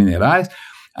enferrujar lá os minerais.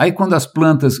 Aí quando as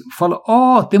plantas falam,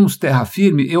 temos terra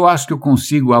firme, eu acho que eu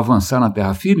consigo avançar na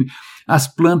terra firme, as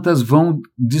plantas vão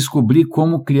descobrir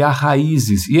como criar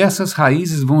raízes, e essas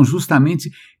raízes vão justamente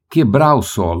quebrar o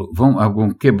solo,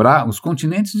 vão quebrar, os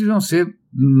continentes deviam ser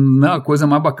a coisa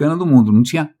mais bacana do mundo, não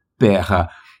tinha terra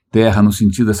no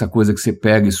sentido dessa coisa que você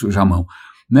pega e suja a mão,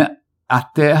 né? A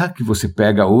terra que você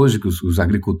pega hoje, que os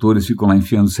agricultores ficam lá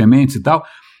enfiando sementes e tal,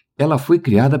 ela foi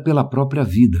criada pela própria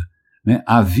vida, né?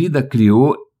 A vida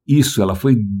criou isso, ela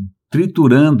foi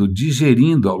triturando,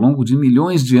 digerindo ao longo de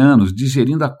milhões de anos,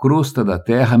 digerindo a crosta da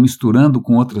terra, misturando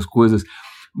com outras coisas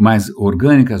mais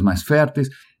orgânicas, mais férteis.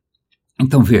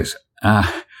 Então veja,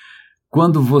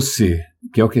 quando você,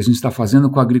 que é o que a gente está fazendo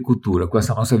com a agricultura, com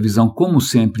essa nossa visão como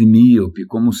sempre míope,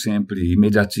 como sempre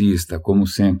imediatista, como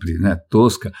sempre, né,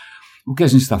 tosca, o que a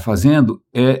gente está fazendo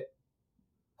é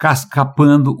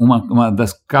capando uma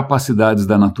das capacidades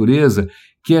da natureza,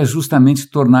 que é justamente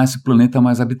tornar esse planeta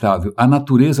mais habitável. A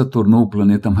natureza tornou o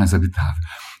planeta mais habitável.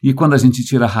 E quando a gente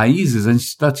tira raízes, a gente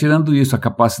está tirando isso, a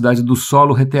capacidade do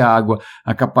solo reter água,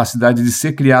 a capacidade de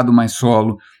ser criado mais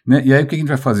solo, né? E aí o que a gente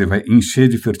vai fazer? Vai encher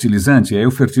de fertilizante? E aí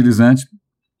o fertilizante,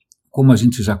 como a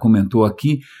gente já comentou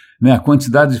aqui, né, a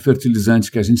quantidade de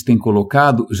fertilizante que a gente tem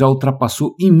colocado já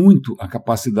ultrapassou em muito a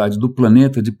capacidade do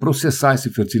planeta de processar esse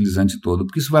fertilizante todo,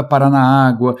 porque isso vai parar na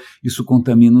água, isso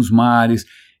contamina os mares.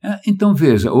 Então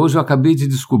veja, hoje eu acabei de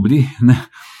descobrir, né,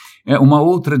 uma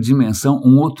outra dimensão,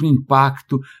 um outro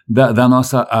impacto da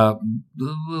nossa,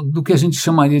 do que a gente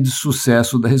chamaria de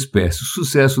sucesso da espécie. O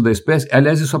sucesso da espécie,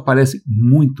 aliás, isso aparece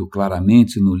muito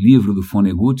claramente no livro do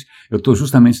Vonnegut. Eu estou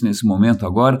justamente nesse momento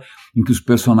agora em que os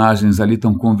personagens ali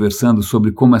estão conversando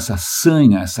sobre como essa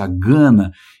sanha, essa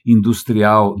gana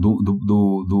industrial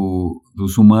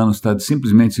dos humanos está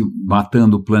simplesmente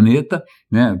matando o planeta,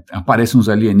 né? Aparecem uns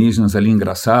alienígenas ali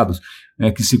engraçados,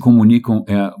 que se comunicam,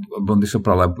 bom, deixa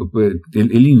para lá,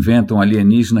 ele inventa um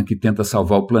alienígena que tenta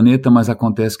salvar o planeta, mas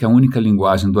acontece que a única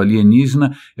linguagem do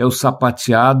alienígena é o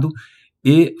sapateado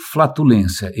e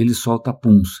flatulência, ele solta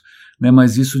puns, né?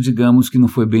 Mas isso, digamos que não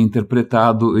foi bem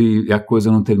interpretado e a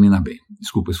coisa não termina bem.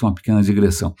 Desculpa, isso foi uma pequena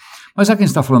digressão. Mas já que a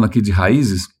gente está falando aqui de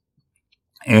raízes,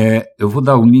 eu vou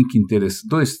dar um link interessante,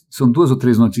 são 2 ou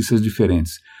 3 notícias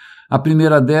diferentes. A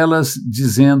primeira delas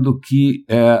dizendo que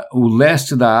o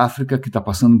leste da África, que está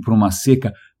passando por uma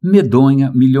seca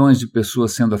medonha, milhões de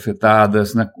pessoas sendo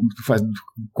afetadas, né? Faz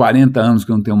 40 anos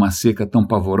que não tem uma seca tão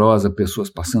pavorosa, pessoas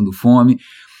passando fome,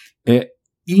 é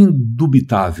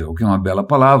indubitável, que é uma bela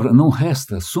palavra, não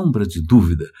resta sombra de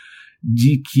dúvida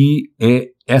de que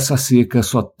essa seca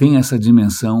só tem essa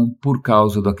dimensão por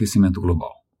causa do aquecimento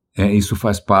global. Isso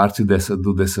faz parte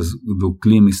do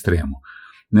clima extremo.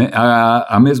 Né?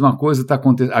 A mesma coisa está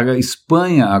acontecendo. A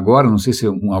Espanha agora, não sei se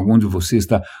algum de vocês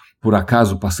está por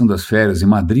acaso passando as férias em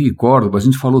Madrid e Córdoba, a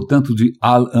gente falou tanto de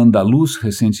Al-Andalus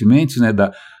recentemente, né,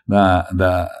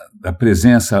 da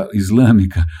presença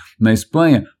islâmica na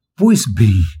Espanha. Pois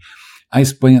bem, a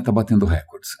Espanha está batendo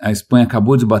recordes. A Espanha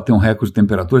acabou de bater um recorde de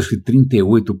temperatura, acho que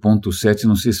 38,7,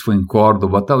 não sei se foi em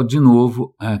Córdoba, tal, de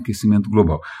novo, aquecimento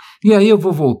global. E aí eu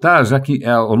vou voltar, já que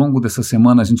ao longo dessa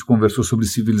semana a gente conversou sobre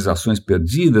civilizações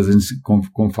perdidas, a gente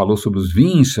falou sobre os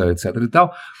Vincha, etc. e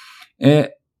tal,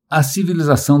 a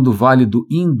civilização do Vale do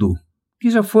Indo,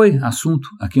 que já foi assunto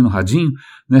aqui no Radinho,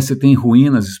 né? Você tem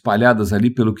ruínas espalhadas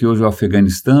ali pelo que hoje é o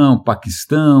Afeganistão,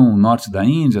 Paquistão, norte da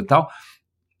Índia e tal.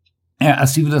 A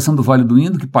civilização do Vale do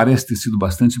Indo, que parece ter sido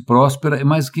bastante próspera,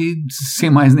 mas que,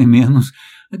 sem mais nem menos,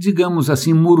 digamos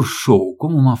assim, murchou,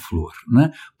 como uma flor,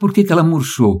 né? Por que ela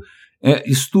murchou?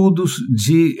 Estudos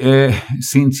de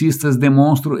cientistas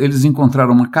demonstram, eles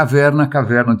encontraram uma caverna, a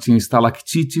caverna tinha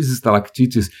estalactites,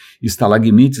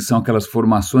 estalagmites, são aquelas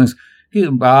formações que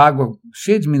a água,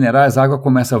 cheia de minerais, a água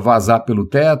começa a vazar pelo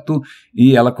teto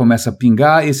e ela começa a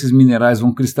pingar, esses minerais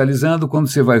vão cristalizando, quando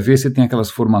você vai ver, você tem aquelas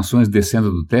formações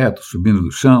descendo do teto, subindo do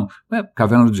chão,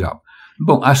 caverna do diabo.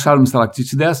 Bom, acharam uma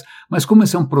estalactite dessa, mas como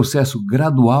esse é um processo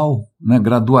gradual, né,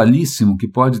 gradualíssimo, que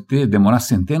pode demorar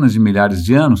centenas de milhares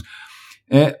de anos,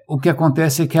 o que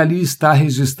acontece é que ali está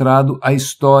registrado a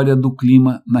história do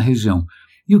clima na região.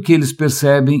 E o que eles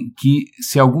percebem que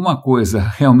se alguma coisa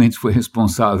realmente foi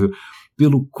responsável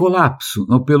pelo colapso,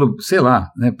 ou pelo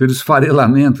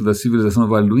esfarelamento da civilização do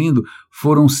Vale do Indo,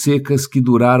 foram secas que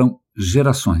duraram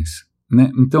gerações, né?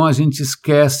 Então a gente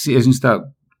esquece, a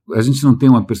gente não tem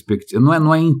uma perspectiva,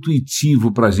 não é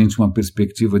intuitivo para a gente uma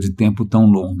perspectiva de tempo tão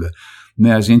longa,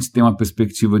 né? A gente tem uma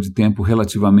perspectiva de tempo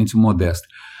relativamente modesta.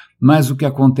 Mas o que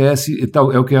acontece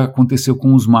é o que aconteceu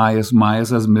com os maias.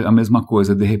 Maias, a mesma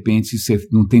coisa. De repente, você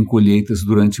não tem colheitas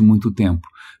durante muito tempo.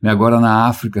 Agora, na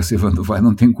África, você vai,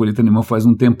 não tem colheita nenhuma faz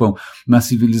um tempão. Na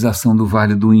civilização do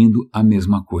Vale do Indo, a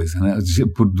mesma coisa. Né?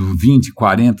 Por 20,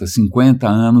 40, 50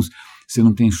 anos, você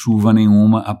não tem chuva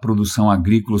nenhuma, a produção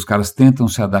agrícola, os caras tentam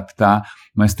se adaptar,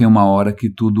 mas tem uma hora que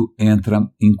tudo entra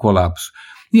em colapso.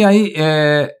 E aí,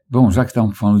 bom, já que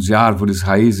estamos falando de árvores,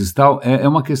 raízes e tal, é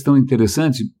uma questão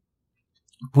interessante,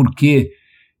 porque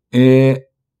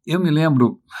eu me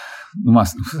lembro,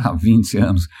 há 20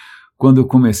 anos, quando eu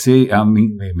comecei a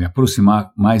me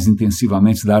aproximar mais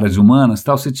intensivamente da área de humanas,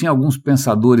 tal, você tinha alguns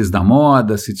pensadores da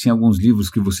moda, você tinha alguns livros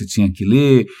que você tinha que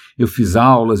ler, eu fiz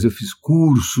aulas, eu fiz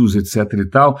cursos, etc. e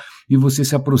tal, e você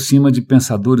se aproxima de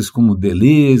pensadores como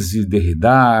Deleuze,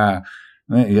 Derrida,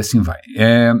 né, e assim vai.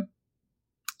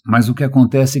 Mas o que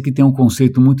acontece é que tem um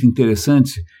conceito muito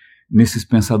interessante nesses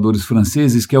pensadores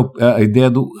franceses, que é a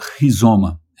ideia do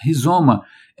rizoma. Rizoma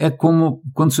é como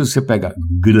quando você pega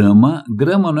grama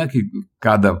não é que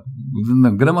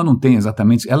grama não tem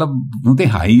exatamente, ela não tem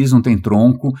raiz, não tem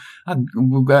tronco.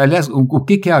 Aliás, o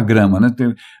que é a grama? Né?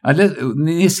 Aliás,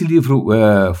 nesse livro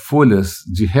Folhas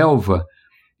de Relva,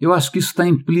 eu acho que isso está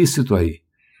implícito aí,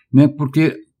 né?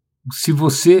 Porque se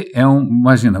você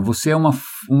imagina, você é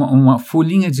uma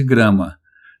folhinha de grama,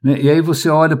 né? E aí você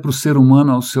olha para o ser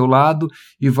humano ao seu lado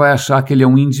e vai achar que ele é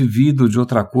um indivíduo de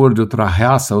outra cor, de outra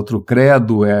raça, outro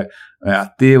credo, é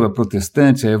ateu, é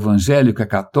protestante, é evangélico, é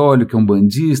católico, é um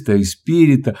bandista, é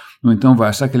espírita, ou então vai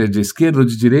achar que ele é de esquerda ou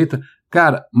de direita.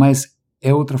 Cara, mas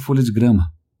é outra folha de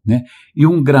grama, né? E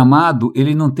um gramado,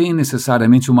 ele não tem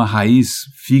necessariamente uma raiz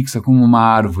fixa como uma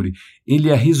árvore, ele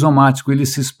é rizomático, ele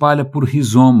se espalha por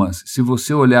rizomas. Se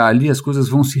você olhar ali, as coisas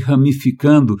vão se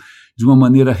ramificando de uma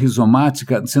maneira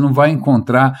rizomática, você não vai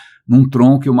encontrar num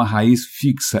tronco uma raiz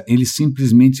fixa, ele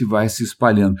simplesmente vai se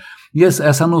espalhando. E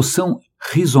essa noção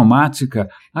rizomática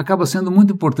acaba sendo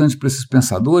muito importante para esses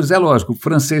pensadores. É lógico, o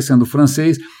francês sendo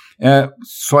francês,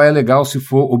 só é legal se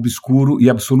for obscuro e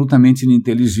absolutamente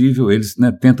ininteligível. Eles,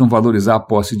 né, tentam valorizar a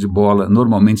posse de bola,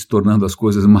 normalmente tornando as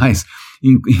coisas mais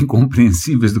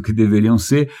incompreensíveis do que deveriam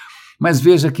ser. Mas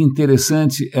veja que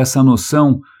interessante essa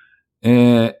noção,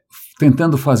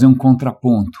 tentando fazer um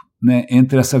contraponto, né,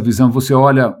 entre essa visão. Você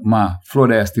olha uma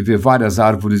floresta e vê várias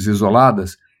árvores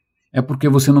isoladas, é porque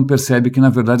você não percebe que, na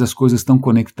verdade, as coisas estão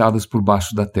conectadas por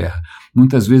baixo da terra.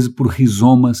 Muitas vezes por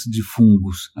rizomas de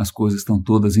fungos, as coisas estão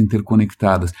todas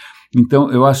interconectadas. Então,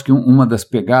 eu acho que uma das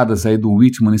pegadas aí do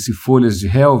Whitman, nesse Folhas de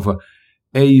Relva,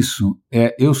 é isso.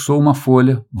 Eu sou uma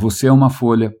folha, você é uma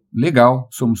folha, legal,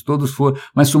 somos todos folhas,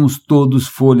 mas somos todos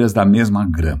folhas da mesma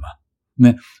grama,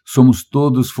 né? Somos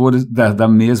todos folhas da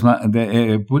mesma...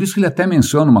 por isso que ele até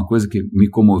menciona uma coisa que me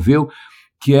comoveu,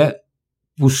 que é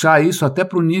puxar isso até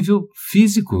para o nível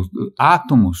físico,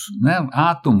 átomos, né?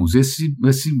 Átomos,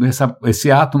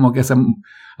 esse átomo,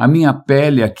 a minha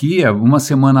pele aqui, uma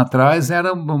semana atrás,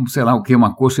 era, sei lá o que,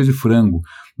 uma coxa de frango,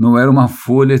 não era uma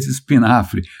folha de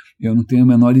espinafre, eu não tenho a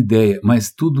menor ideia,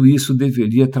 mas tudo isso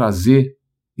deveria trazer,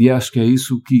 e acho que é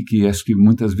isso que acho que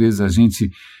muitas vezes a gente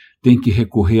tem que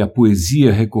recorrer à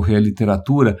poesia, recorrer à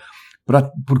literatura,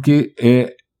 porque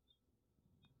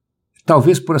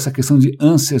talvez por essa questão de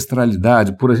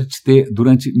ancestralidade, por a gente ter,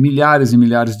 durante milhares e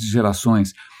milhares de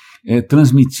gerações,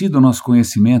 transmitido o nosso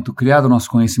conhecimento, criado o nosso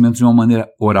conhecimento de uma maneira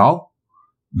oral,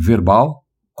 verbal,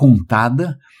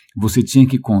 contada. Você tinha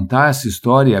que contar essa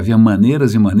história, havia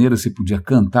maneiras e maneiras, você podia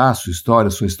cantar a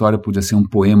sua história podia ser um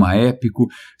poema épico,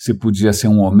 você podia ser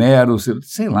um Homero,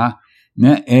 sei lá,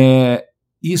 né?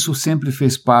 Isso sempre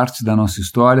fez parte da nossa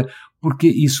história, porque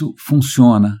isso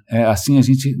funciona. Assim a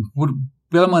gente...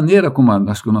 Pela maneira como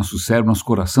acho que o nosso cérebro, nosso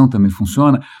coração também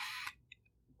funciona,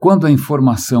 quando a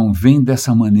informação vem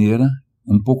dessa maneira,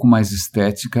 um pouco mais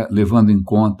estética, levando em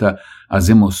conta as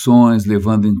emoções,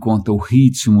 levando em conta o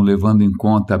ritmo, levando em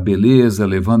conta a beleza,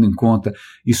 levando em conta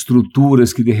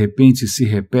estruturas que de repente se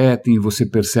repetem e você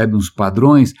percebe uns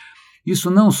padrões,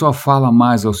 isso não só fala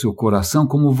mais ao seu coração,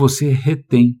 como você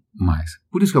retém mais.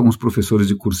 Por isso que alguns professores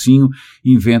de cursinho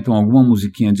inventam alguma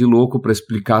musiquinha de louco para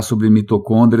explicar sobre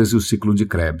mitocôndrias e o ciclo de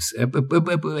Krebs.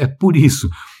 É por isso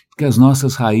que as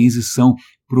nossas raízes são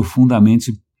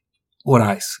profundamente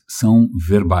orais, são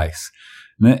verbais,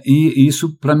 né? E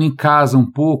isso, para mim, casa um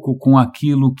pouco com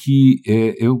aquilo que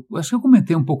eu acho que eu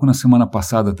comentei um pouco na semana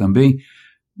passada também,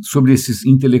 sobre esses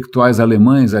intelectuais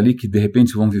alemães ali que de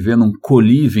repente vão viver num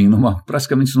co-living,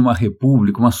 praticamente numa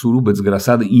república, uma suruba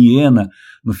desgraçada em Iena,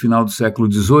 no final do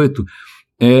século XVIII,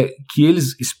 que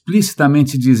eles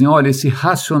explicitamente dizem, olha, esse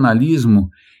racionalismo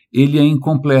ele é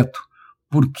incompleto,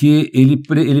 porque ele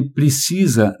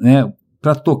precisa, né,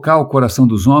 para tocar o coração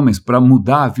dos homens, para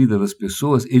mudar a vida das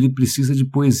pessoas, ele precisa de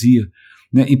poesia,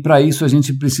 né? E para isso a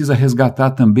gente precisa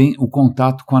resgatar também o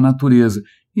contato com a natureza.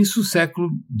 Isso século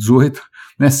XVIII,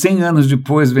 né? 100 anos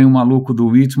depois vem um maluco do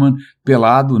Whitman,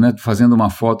 pelado, né? Fazendo uma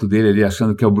foto dele ali,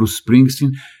 achando que é o Bruce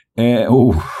Springsteen,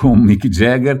 ou o Mick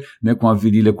Jagger, né? Com a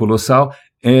virilha colossal.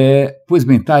 Pois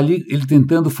bem, está ali ele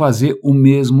tentando fazer o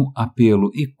mesmo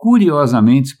apelo. E,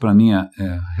 curiosamente, para minha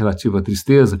relativa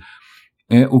tristeza,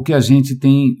 o que a gente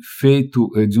tem feito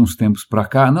de uns tempos para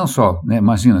cá, não só, né,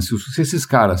 imagina, se esses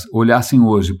caras olhassem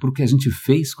hoje para o que a gente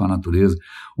fez com a natureza,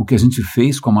 o que a gente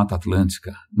fez com a Mata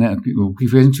Atlântica, né, o que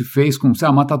a gente fez com...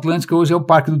 a Mata Atlântica hoje é o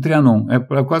Parque do Trianon,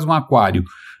 é quase um aquário,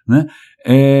 né?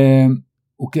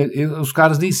 Os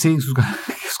caras nem sei,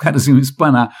 os caras iam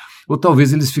espanar. Ou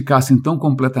talvez eles ficassem tão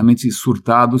completamente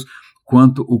surtados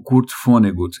quanto o Kurt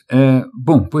Vonnegut.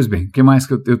 Bom, pois bem, o que mais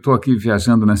que eu estou aqui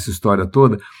viajando nessa história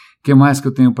toda, o que mais que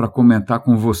eu tenho para comentar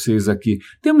com vocês aqui?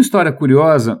 Tem uma história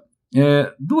curiosa,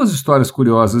 duas histórias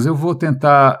curiosas, eu vou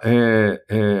tentar,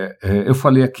 eu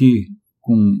falei aqui,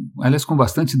 com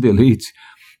bastante deleite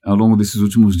ao longo desses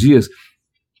últimos dias,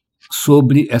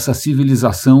 sobre essa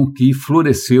civilização que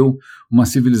floresceu, uma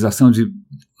civilização de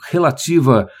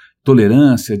relativa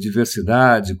tolerância,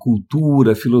 diversidade,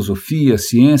 cultura, filosofia,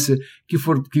 ciência,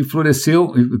 que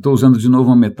floresceu, estou usando de novo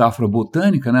uma metáfora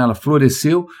botânica, né? Ela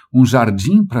floresceu, um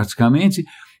jardim praticamente,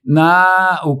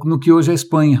 no que hoje é a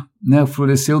Espanha, né?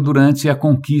 Floresceu durante a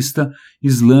conquista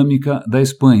islâmica da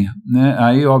Espanha, né?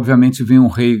 Aí, obviamente, vem um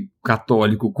rei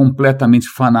católico completamente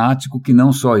fanático, que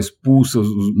não só expulsa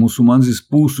os muçulmanos,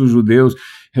 expulsa os judeus,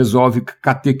 resolve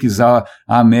catequizar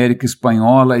a América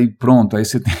Espanhola e pronto, aí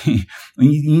você tem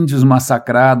índios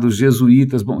massacrados,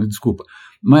 jesuítas, bom, desculpa,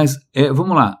 mas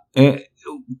vamos lá,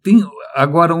 tem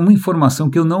agora uma informação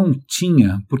que eu não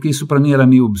tinha, porque isso para mim era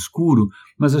meio obscuro,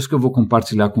 mas acho que eu vou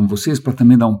compartilhar com vocês para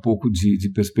também dar um pouco de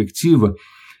perspectiva.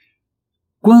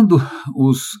 Quando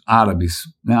os árabes,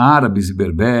 né, árabes e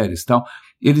berberes, tal,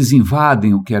 eles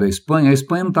invadem o que era a Espanha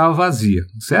não estava vazia,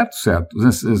 certo?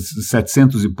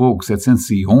 700 e pouco,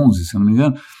 711, se eu não me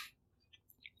engano,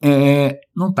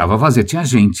 não estava vazia, tinha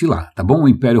gente lá, tá bom? O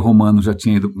Império Romano já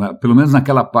tinha ido, pelo menos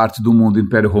naquela parte do mundo, o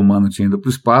Império Romano tinha ido para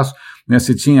o espaço, né?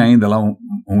 Você tinha ainda lá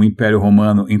um Império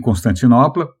Romano em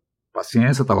Constantinopla,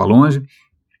 paciência, estava longe,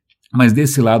 mas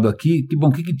desse lado aqui,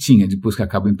 o que tinha depois que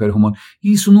acaba o Império Romano?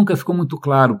 E isso nunca ficou muito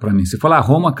claro para mim. Você fala,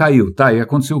 Roma caiu, tá, e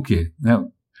aconteceu o quê? Né?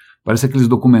 Parece aqueles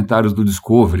documentários do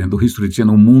Discovery, do History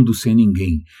Channel, Um Mundo Sem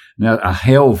Ninguém. Né? A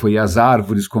relva e as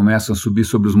árvores começam a subir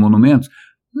sobre os monumentos.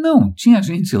 Não, tinha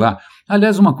gente lá.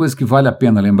 Aliás, uma coisa que vale a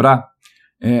pena lembrar,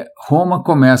 Roma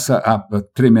começa a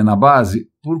tremer na base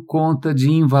por conta de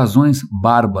invasões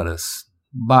bárbaras.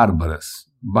 Bárbaras.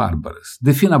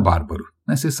 Defina bárbaro.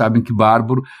 Né? Vocês sabem que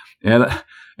bárbaro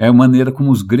é a maneira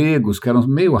como os gregos, que eram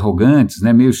meio arrogantes,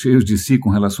 né, meio cheios de si com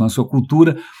relação à sua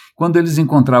cultura, quando eles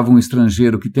encontravam um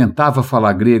estrangeiro que tentava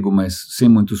falar grego, mas sem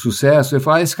muito sucesso, ele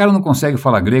falava, esse cara não consegue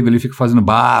falar grego, ele fica fazendo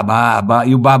bá,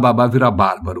 e o bá vira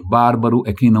bárbaro. Bárbaro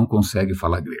é quem não consegue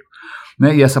falar grego.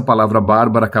 Né? E essa palavra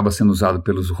bárbara acaba sendo usada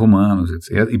pelos romanos,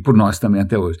 etc., e por nós também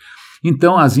até hoje.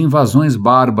 Então, as invasões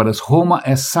bárbaras, Roma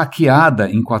é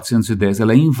saqueada em 410,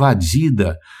 ela é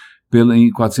invadida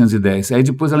em 410, aí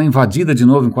depois ela é invadida de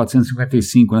novo em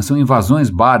 455, né? São invasões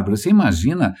bárbaras. Você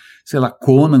imagina, sei lá,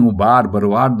 Conan o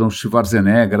Bárbaro, Arnold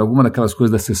Schwarzenegger, alguma daquelas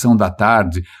coisas da sessão da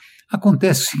tarde.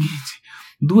 Acontece o seguinte,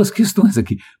 duas questões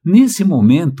aqui. Nesse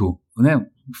momento, né,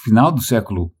 final do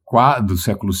século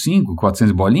V,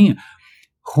 400 bolinha,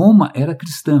 Roma era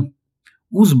cristã.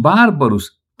 Os bárbaros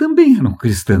também eram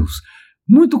cristãos.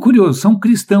 Muito curioso, são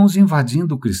cristãos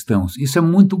invadindo cristãos. Isso é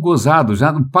muito gozado.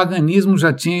 Já o paganismo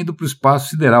já tinha ido para o espaço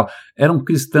sideral. Eram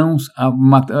cristãos.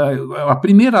 A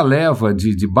primeira leva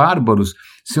de bárbaros,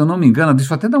 se eu não me engano,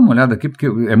 deixa eu até dar uma olhada aqui, porque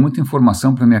é muita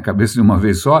informação para a minha cabeça de uma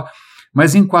vez só,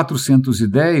 mas em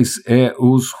 410,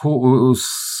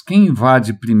 quem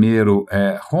invade primeiro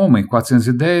Roma, em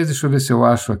 410, deixa eu ver se eu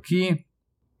acho aqui.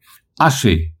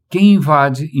 Achei. Quem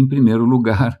invade em primeiro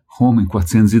lugar Roma em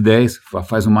 410,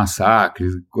 faz um massacre,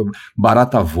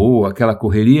 barata voa, aquela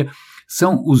correria,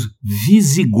 são os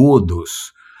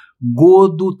visigodos.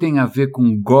 Godo tem a ver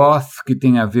com goth, que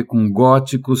tem a ver com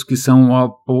góticos, que são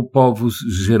povos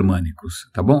germânicos,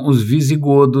 tá bom? Os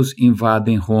visigodos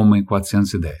invadem Roma em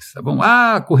 410, tá bom?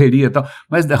 Correria e tal,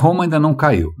 mas Roma ainda não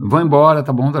caiu. Vão embora,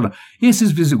 tá bom?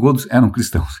 Esses visigodos eram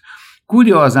cristãos.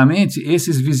 Curiosamente,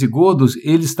 esses visigodos,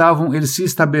 eles se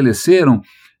estabeleceram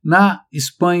na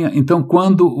Espanha. Então,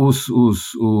 quando os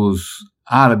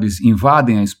árabes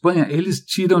invadem a Espanha, eles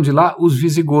tiram de lá os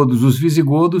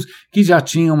visigodos que já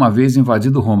tinham uma vez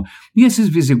invadido Roma. E esses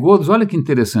visigodos, olha que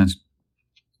interessante,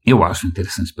 Eu acho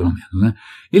interessante, pelo menos, né?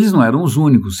 Eles não eram os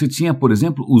únicos. Você tinha, por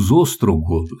exemplo, os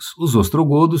ostrogodos. Os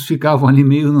ostrogodos ficavam ali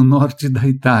meio no norte da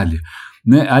Itália,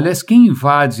 né? Aliás, quem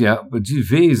invade de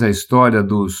vez a história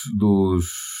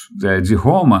de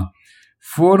Roma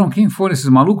quem foram esses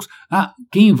malucos?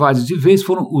 Quem invade de vez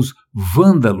foram os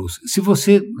vândalos. Se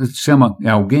você chama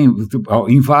alguém,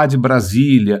 invade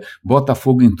Brasília, bota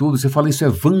fogo em tudo, você fala isso é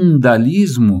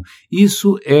vandalismo,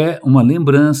 isso é uma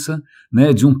lembrança,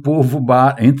 né, de um povo,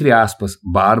 entre aspas,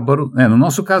 bárbaro, né, no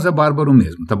nosso caso é bárbaro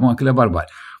mesmo, tá bom? Aquilo é barbárie.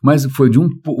 Mas foi de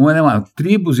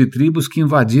tribos e tribos que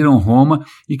invadiram Roma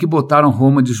e que botaram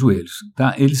Roma de joelhos.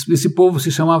 Tá? Esse povo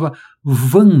se chamava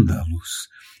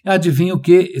vândalos. Adivinha o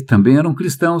que? Também eram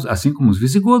cristãos, assim como os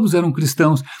visigodos eram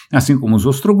cristãos, assim como os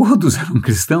ostrogodos eram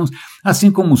cristãos,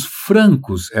 assim como os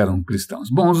francos eram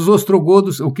cristãos. Bom, os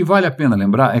ostrogodos, o que vale a pena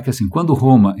lembrar é que assim, quando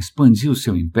Roma expandiu o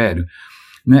seu império,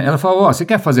 né, ela falou, você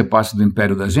quer fazer parte do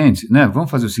império da gente? Né,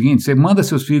 vamos fazer o seguinte, você manda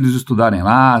seus filhos estudarem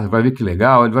lá, vai ver que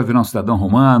legal, ele vai virar um cidadão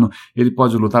romano, ele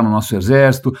pode lutar no nosso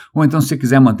exército, ou então se você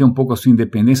quiser manter um pouco a sua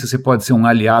independência, você pode ser um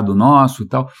aliado nosso e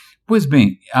tal. Pois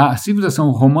bem, a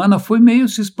civilização romana foi meio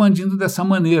se expandindo dessa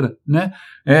maneira, né?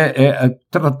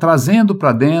 Trazendo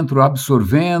para dentro,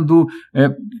 absorvendo,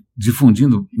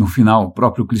 difundindo no final o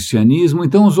próprio cristianismo.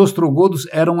 Então os ostrogodos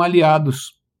eram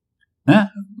aliados, né?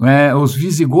 Os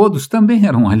visigodos também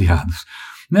eram aliados.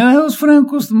 Os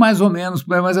francos, mais ou menos,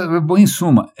 mas bom, em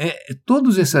suma,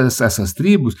 todas essas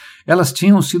tribos, elas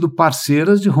tinham sido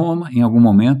parceiras de Roma em algum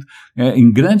momento,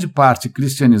 em grande parte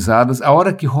cristianizadas. A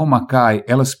hora que Roma cai,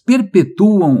 elas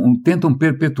tentam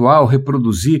perpetuar ou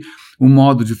reproduzir o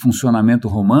modo de funcionamento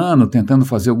romano, tentando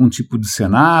fazer algum tipo de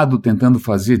senado, tentando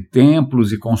fazer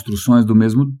templos e construções do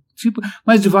mesmo tipo,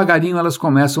 mas devagarinho elas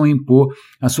começam a impor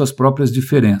as suas próprias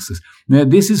diferenças. Né?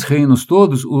 Desses reinos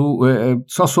todos,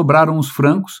 só sobraram os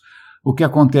francos. O que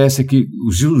acontece é que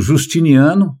o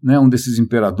Justiniano, né, um desses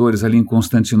imperadores ali em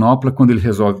Constantinopla, quando ele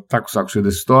resolve, tá com o saco cheio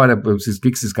dessa história, o que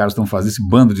esses caras estão fazendo, esse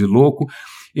bando de louco,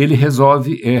 ele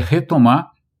resolve retomar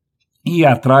e ir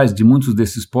atrás de muitos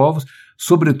desses povos,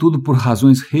 sobretudo por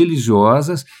razões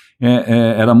religiosas.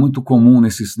 Era muito comum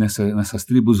nessas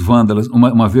tribos vândalas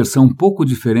uma versão um pouco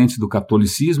diferente do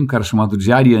catolicismo, que era chamado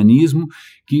de arianismo,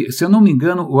 que, se eu não me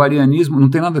engano, o arianismo não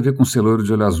tem nada a ver com celouro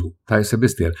de olho azul, tá? Isso é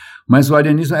besteira. Mas o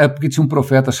arianismo é porque tinha um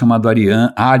profeta chamado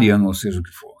Ariano, ou seja o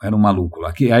que for, era um maluco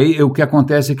lá. Aí o que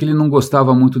acontece é que ele não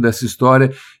gostava muito dessa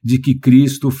história de que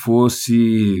Cristo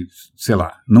fosse, sei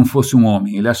lá, não fosse um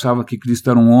homem. Ele achava que Cristo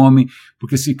era um homem,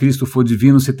 porque se Cristo for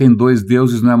divino, você tem dois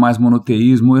deuses, não é mais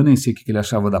monoteísmo. Eu nem sei o que ele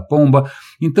achava da pomba.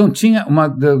 Então tinha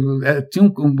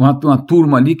uma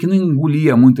turma ali que não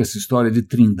engolia muito essa história de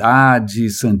trindade,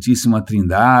 santíssima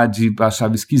trindade,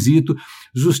 achava esquisito.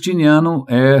 Justiniano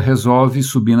resolve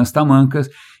subir nas tamancas.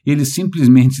 Ele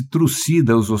simplesmente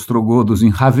trucida os ostrogodos em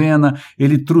Ravenna,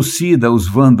 ele trucida os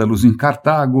vândalos em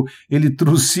Cartago, ele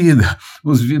trucida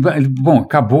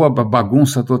acabou a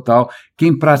bagunça total.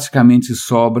 Quem praticamente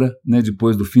sobra, né,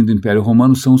 depois do fim do Império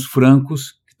Romano são os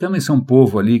francos, que também são um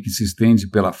povo ali que se estende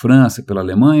pela França, pela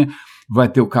Alemanha. Vai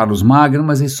ter o Carlos Magno,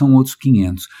 mas esses são outros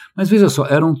 500. Mas veja só,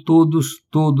 eram todos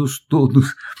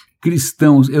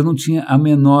cristãos. Eu não tinha a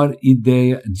menor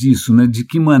ideia disso, né, de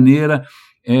que maneira...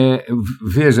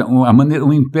 veja,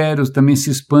 o império também se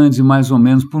expande mais ou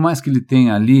menos, por mais que ele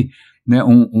tenha ali, né,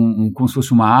 como se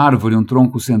fosse uma árvore, um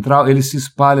tronco central, ele se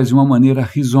espalha de uma maneira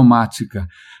rizomática.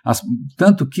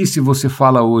 Tanto que, se você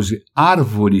fala hoje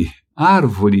árvore,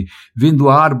 vem do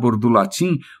árbor do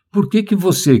latim. Por que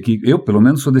você, que eu pelo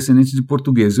menos sou descendente de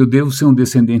português, eu devo ser um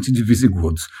descendente de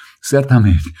visigodos,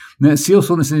 certamente, né? Se eu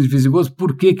sou descendente de visigodos,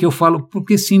 por que eu falo?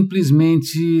 Porque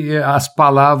simplesmente as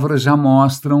palavras já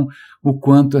mostram o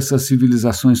quanto essas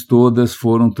civilizações todas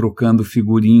foram trocando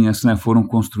figurinhas, né? Foram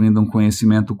construindo um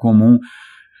conhecimento comum.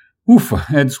 Ufa,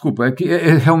 desculpa, que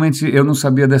realmente eu não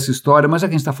sabia dessa história, mas já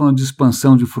que a gente está falando de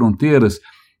expansão de fronteiras,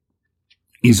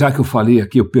 e já que eu falei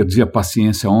aqui, eu perdi a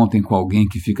paciência ontem com alguém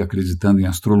que fica acreditando em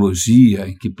astrologia,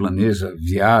 em que planeja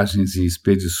viagens e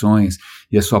expedições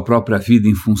e a sua própria vida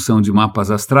em função de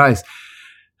mapas astrais,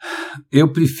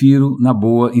 eu prefiro, na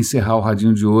boa, encerrar o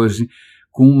radinho de hoje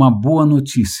com uma boa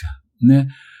notícia, né?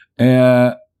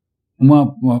 A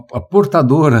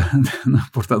portadora, não a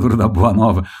portadora da boa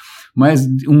nova, mas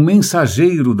um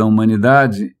mensageiro da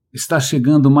humanidade está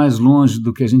chegando mais longe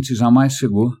do que a gente jamais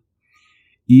chegou.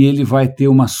 E ele vai ter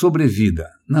uma sobrevida.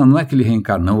 Não é que ele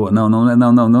reencarnou,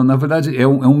 não, na verdade é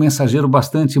um mensageiro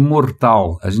bastante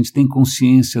mortal. A gente tem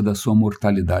consciência da sua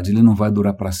mortalidade, ele não vai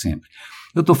durar para sempre.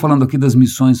 Eu estou falando aqui das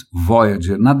missões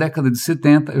Voyager. Na década de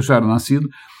 70, eu já era nascido,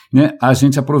 né, a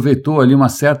gente aproveitou ali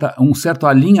um certo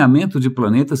alinhamento de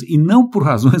planetas, e não por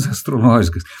razões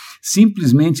astrológicas,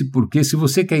 simplesmente porque se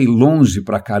você quer ir longe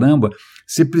pra caramba,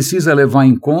 você precisa levar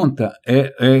em conta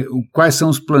quais são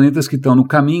os planetas que estão no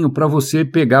caminho para você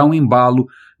pegar um embalo,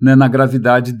 né, na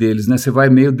gravidade deles, né? Você vai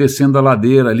meio descendo a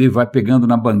ladeira ali, vai pegando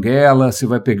na banguela, você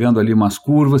vai pegando ali umas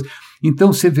curvas.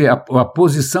 Então você vê a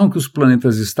posição que os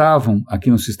planetas estavam aqui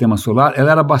no sistema solar,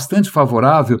 ela era bastante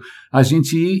favorável a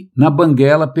gente ir na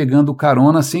banguela pegando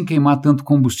carona sem queimar tanto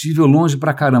combustível longe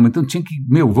pra caramba. Então tinha que,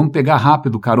 vamos pegar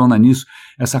rápido carona nisso,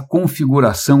 essa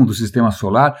configuração do sistema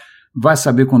solar, vai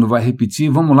saber quando vai repetir,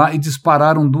 vamos lá, e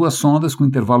dispararam 2 sondas com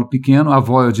intervalo pequeno, a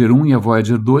Voyager 1 e a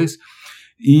Voyager 2,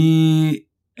 e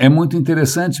é muito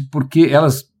interessante porque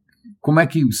elas, como é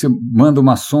que você manda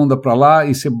uma sonda para lá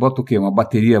e você bota o quê? Uma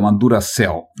bateria, uma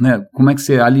Duracell, né? Como é que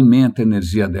você alimenta a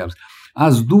energia delas?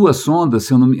 As 2 sondas,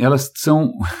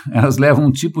 elas levam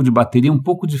um tipo de bateria um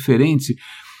pouco diferente,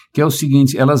 que é o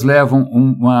seguinte, elas levam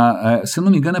se eu não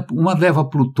me engano, uma leva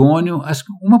plutônio, acho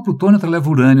que uma plutônio, outra leva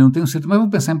urânio, não tenho certeza, mas vou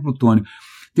pensar em plutônio.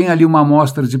 Tem ali uma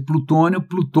amostra de plutônio,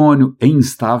 plutônio é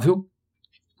instável,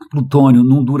 plutônio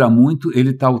não dura muito, ele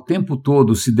está o tempo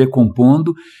todo se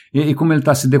decompondo, e como ele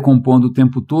está se decompondo o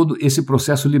tempo todo, esse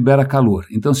processo libera calor.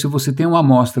 Então, se você tem uma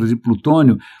amostra de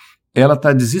plutônio, ela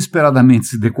está desesperadamente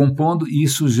se decompondo e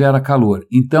isso gera calor.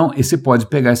 Então, você pode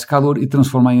pegar esse calor e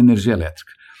transformar em energia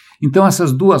elétrica. Então,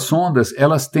 essas 2 sondas,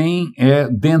 elas têm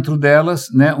dentro delas,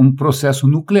 né, um processo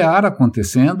nuclear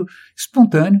acontecendo,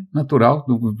 espontâneo, natural,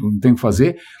 não tem o que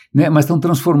fazer, né, mas estão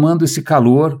transformando esse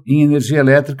calor em energia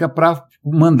elétrica para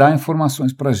mandar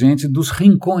informações para a gente dos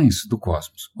rincões do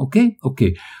cosmos, ok?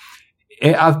 Ok.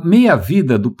 A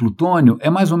meia-vida do plutônio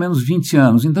é mais ou menos 20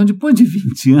 anos, então depois de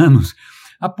 20 anos,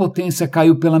 a potência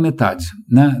caiu pela metade,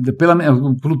 né?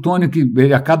 O plutônio que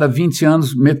a cada 20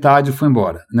 anos metade foi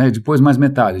embora, né? Depois mais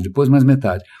metade, depois mais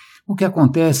metade. O que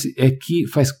acontece é que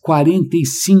faz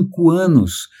 45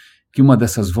 anos que uma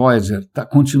dessas Voyager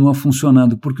continua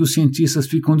funcionando, porque os cientistas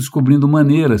ficam descobrindo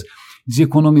maneiras de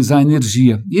economizar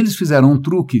energia. E eles fizeram um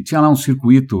truque, tinha lá um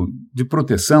circuito de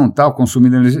proteção, tal,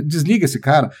 consumindo energia, desliga esse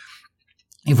cara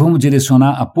e vamos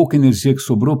direcionar a pouca energia que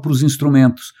sobrou para os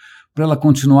instrumentos, para ela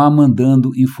continuar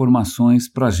mandando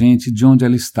informações para a gente de onde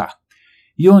ela está.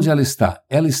 E onde ela está?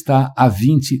 Ela está a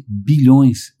 20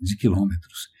 bilhões de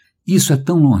quilômetros. Isso é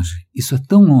tão longe, isso é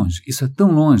tão longe, isso é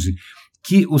tão longe,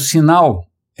 que o sinal,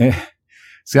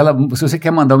 se você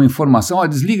quer mandar uma informação,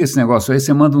 desliga esse negócio aí,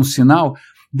 você manda um sinal,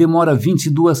 demora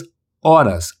 22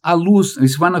 horas. A luz,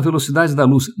 isso vai na velocidade da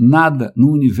luz, nada no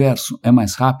universo é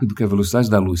mais rápido que a velocidade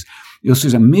da luz. Ou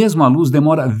seja, mesmo a luz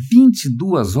demora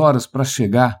 22 horas para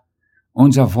chegar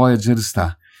onde a Voyager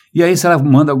está. E aí se ela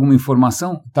manda alguma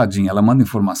informação, tadinha, ela manda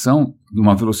informação de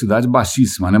uma velocidade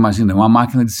baixíssima, né? Imagina, uma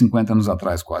máquina de 50 anos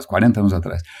atrás, quase, 40 anos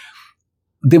atrás.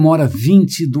 Demora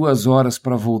 22 horas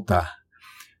para voltar.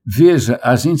 Veja,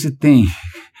 a gente tem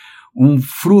um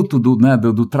fruto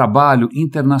do trabalho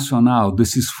internacional,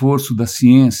 desse esforço da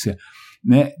ciência,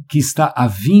 né, que está a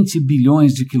 20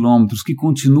 bilhões de quilômetros, que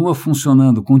continua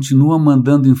funcionando, continua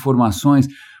mandando informações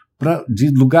de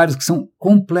lugares que são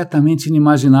completamente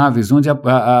inimagináveis, onde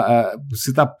você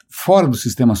está fora do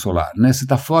sistema solar, né? Você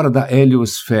está fora da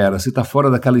heliosfera, você está fora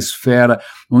daquela esfera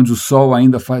onde o Sol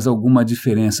ainda faz alguma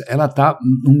diferença. Ela está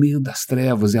no meio das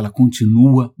trevas e ela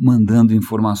continua mandando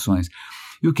informações.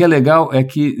 E o que é legal é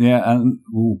que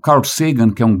o Carl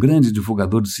Sagan, que é um grande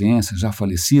divulgador de ciência, já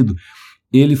falecido,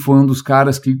 ele foi um dos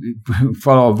caras que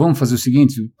falou, vamos fazer o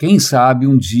seguinte, quem sabe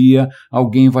um dia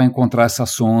alguém vai encontrar essa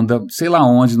sonda, sei lá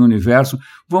onde no universo,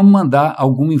 vamos mandar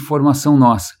alguma informação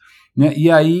nossa. Né? E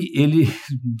aí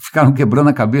ficaram quebrando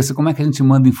a cabeça, como é que a gente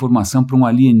manda informação para um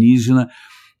alienígena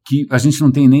que a gente não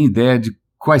tem nem ideia de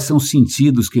quais são os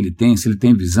sentidos que ele tem, se ele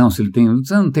tem visão, você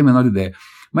não tem a menor ideia.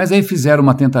 Mas aí fizeram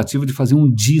uma tentativa de fazer um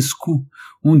disco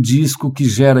que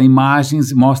gera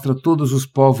imagens, mostra todos os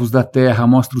povos da Terra,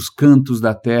 mostra os cantos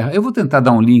da Terra. Eu vou tentar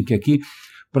dar um link aqui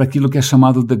para aquilo que é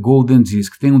chamado The Golden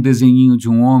Disc. Tem um desenhinho de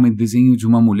um homem, desenho de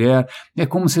uma mulher. É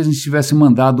como se a gente tivesse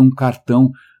mandado um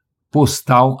cartão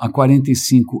postal há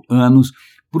 45 anos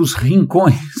para os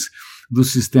rincões do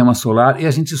sistema solar. E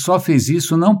a gente só fez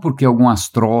isso não porque algum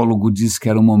astrólogo disse que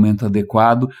era o momento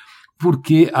adequado,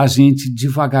 porque a gente,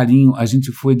 devagarinho, a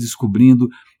gente foi descobrindo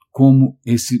como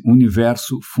esse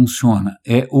universo funciona.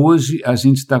 Hoje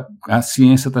a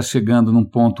ciência está chegando num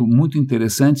ponto muito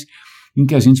interessante em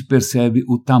que a gente percebe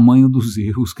o tamanho dos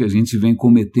erros que a gente vem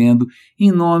cometendo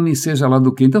em nome seja lá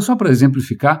do que. Então, só para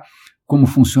exemplificar como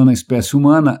funciona a espécie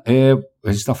humana,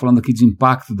 a gente está falando aqui de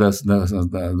impacto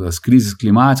das crises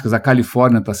climáticas, a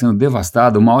Califórnia está sendo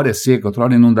devastada, uma hora é seca, outra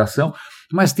hora é inundação.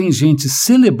 mas tem gente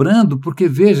celebrando porque,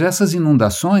 veja, essas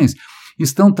inundações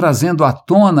estão trazendo à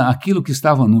tona aquilo que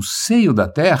estava no seio da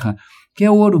Terra, que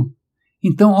é ouro.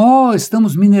 Então,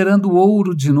 estamos minerando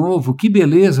ouro de novo, que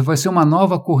beleza, vai ser uma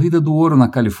nova corrida do ouro na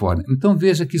Califórnia. Então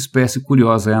veja que espécie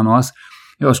curiosa é a nossa.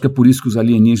 Eu acho que é por isso que os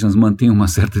alienígenas mantêm uma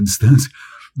certa distância,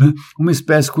 né? Uma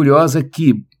espécie curiosa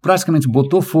que praticamente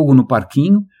botou fogo no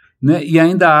parquinho, né? E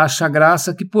ainda acha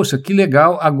graça que, poxa, que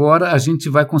legal, agora a gente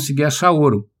vai conseguir achar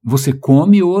ouro. Você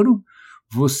come ouro,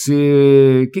 o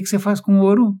que você faz com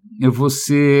ouro?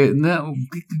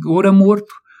 Ouro é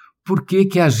morto. Por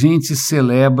que a gente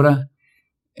celebra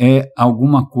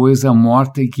alguma coisa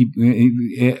morta e que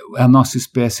a nossa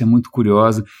espécie é muito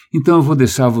curiosa? Então eu vou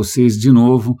deixar vocês de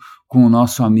novo com o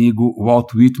nosso amigo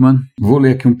Walt Whitman. Vou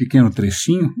ler aqui um pequeno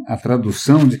trechinho, a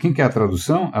tradução, de quem que é a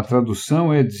tradução? A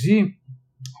tradução é de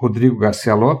Rodrigo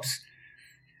Garcia Lopes.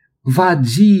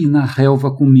 Vadie na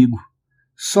relva comigo,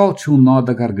 solte o nó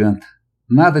da garganta,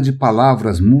 nada de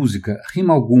palavras, música,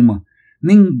 rima alguma,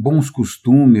 nem bons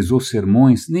costumes ou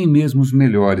sermões, nem mesmo os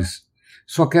melhores.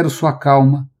 Só quero sua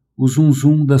calma, o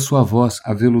zum-zum da sua voz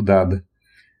aveludada.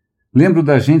 Lembro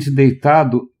da gente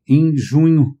deitado em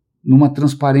junho, numa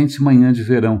transparente manhã de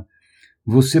verão.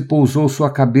 Você pousou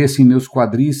sua cabeça em meus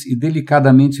quadris e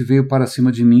delicadamente veio para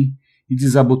cima de mim e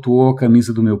desabotoou a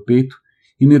camisa do meu peito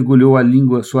e mergulhou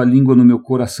sua língua no meu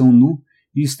coração nu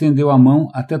e estendeu a mão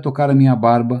até tocar a minha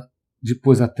barba,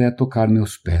 depois até tocar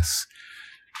meus pés.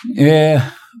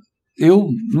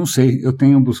 Eu não sei, eu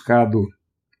tenho buscado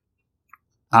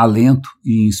alento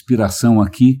e inspiração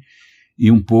aqui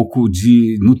e um pouco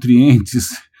de nutrientes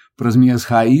para as minhas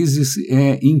raízes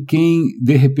em quem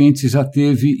de repente já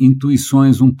teve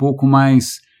intuições um pouco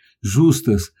mais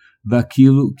justas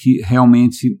daquilo que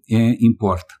realmente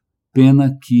importa.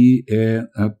 Pena que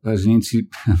a gente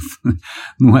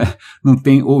não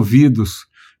tem ouvidos,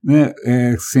 né,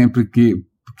 sempre que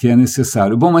é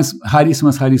necessário. Bom, mas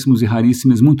raríssimos e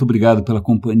raríssimas, muito obrigado pela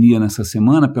companhia nessa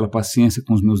semana, pela paciência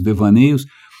com os meus devaneios,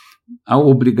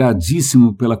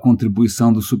 obrigadíssimo pela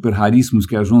contribuição dos super raríssimos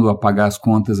que ajudam a pagar as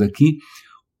contas aqui.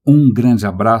 Um grande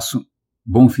abraço,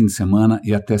 bom fim de semana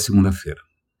e até segunda-feira.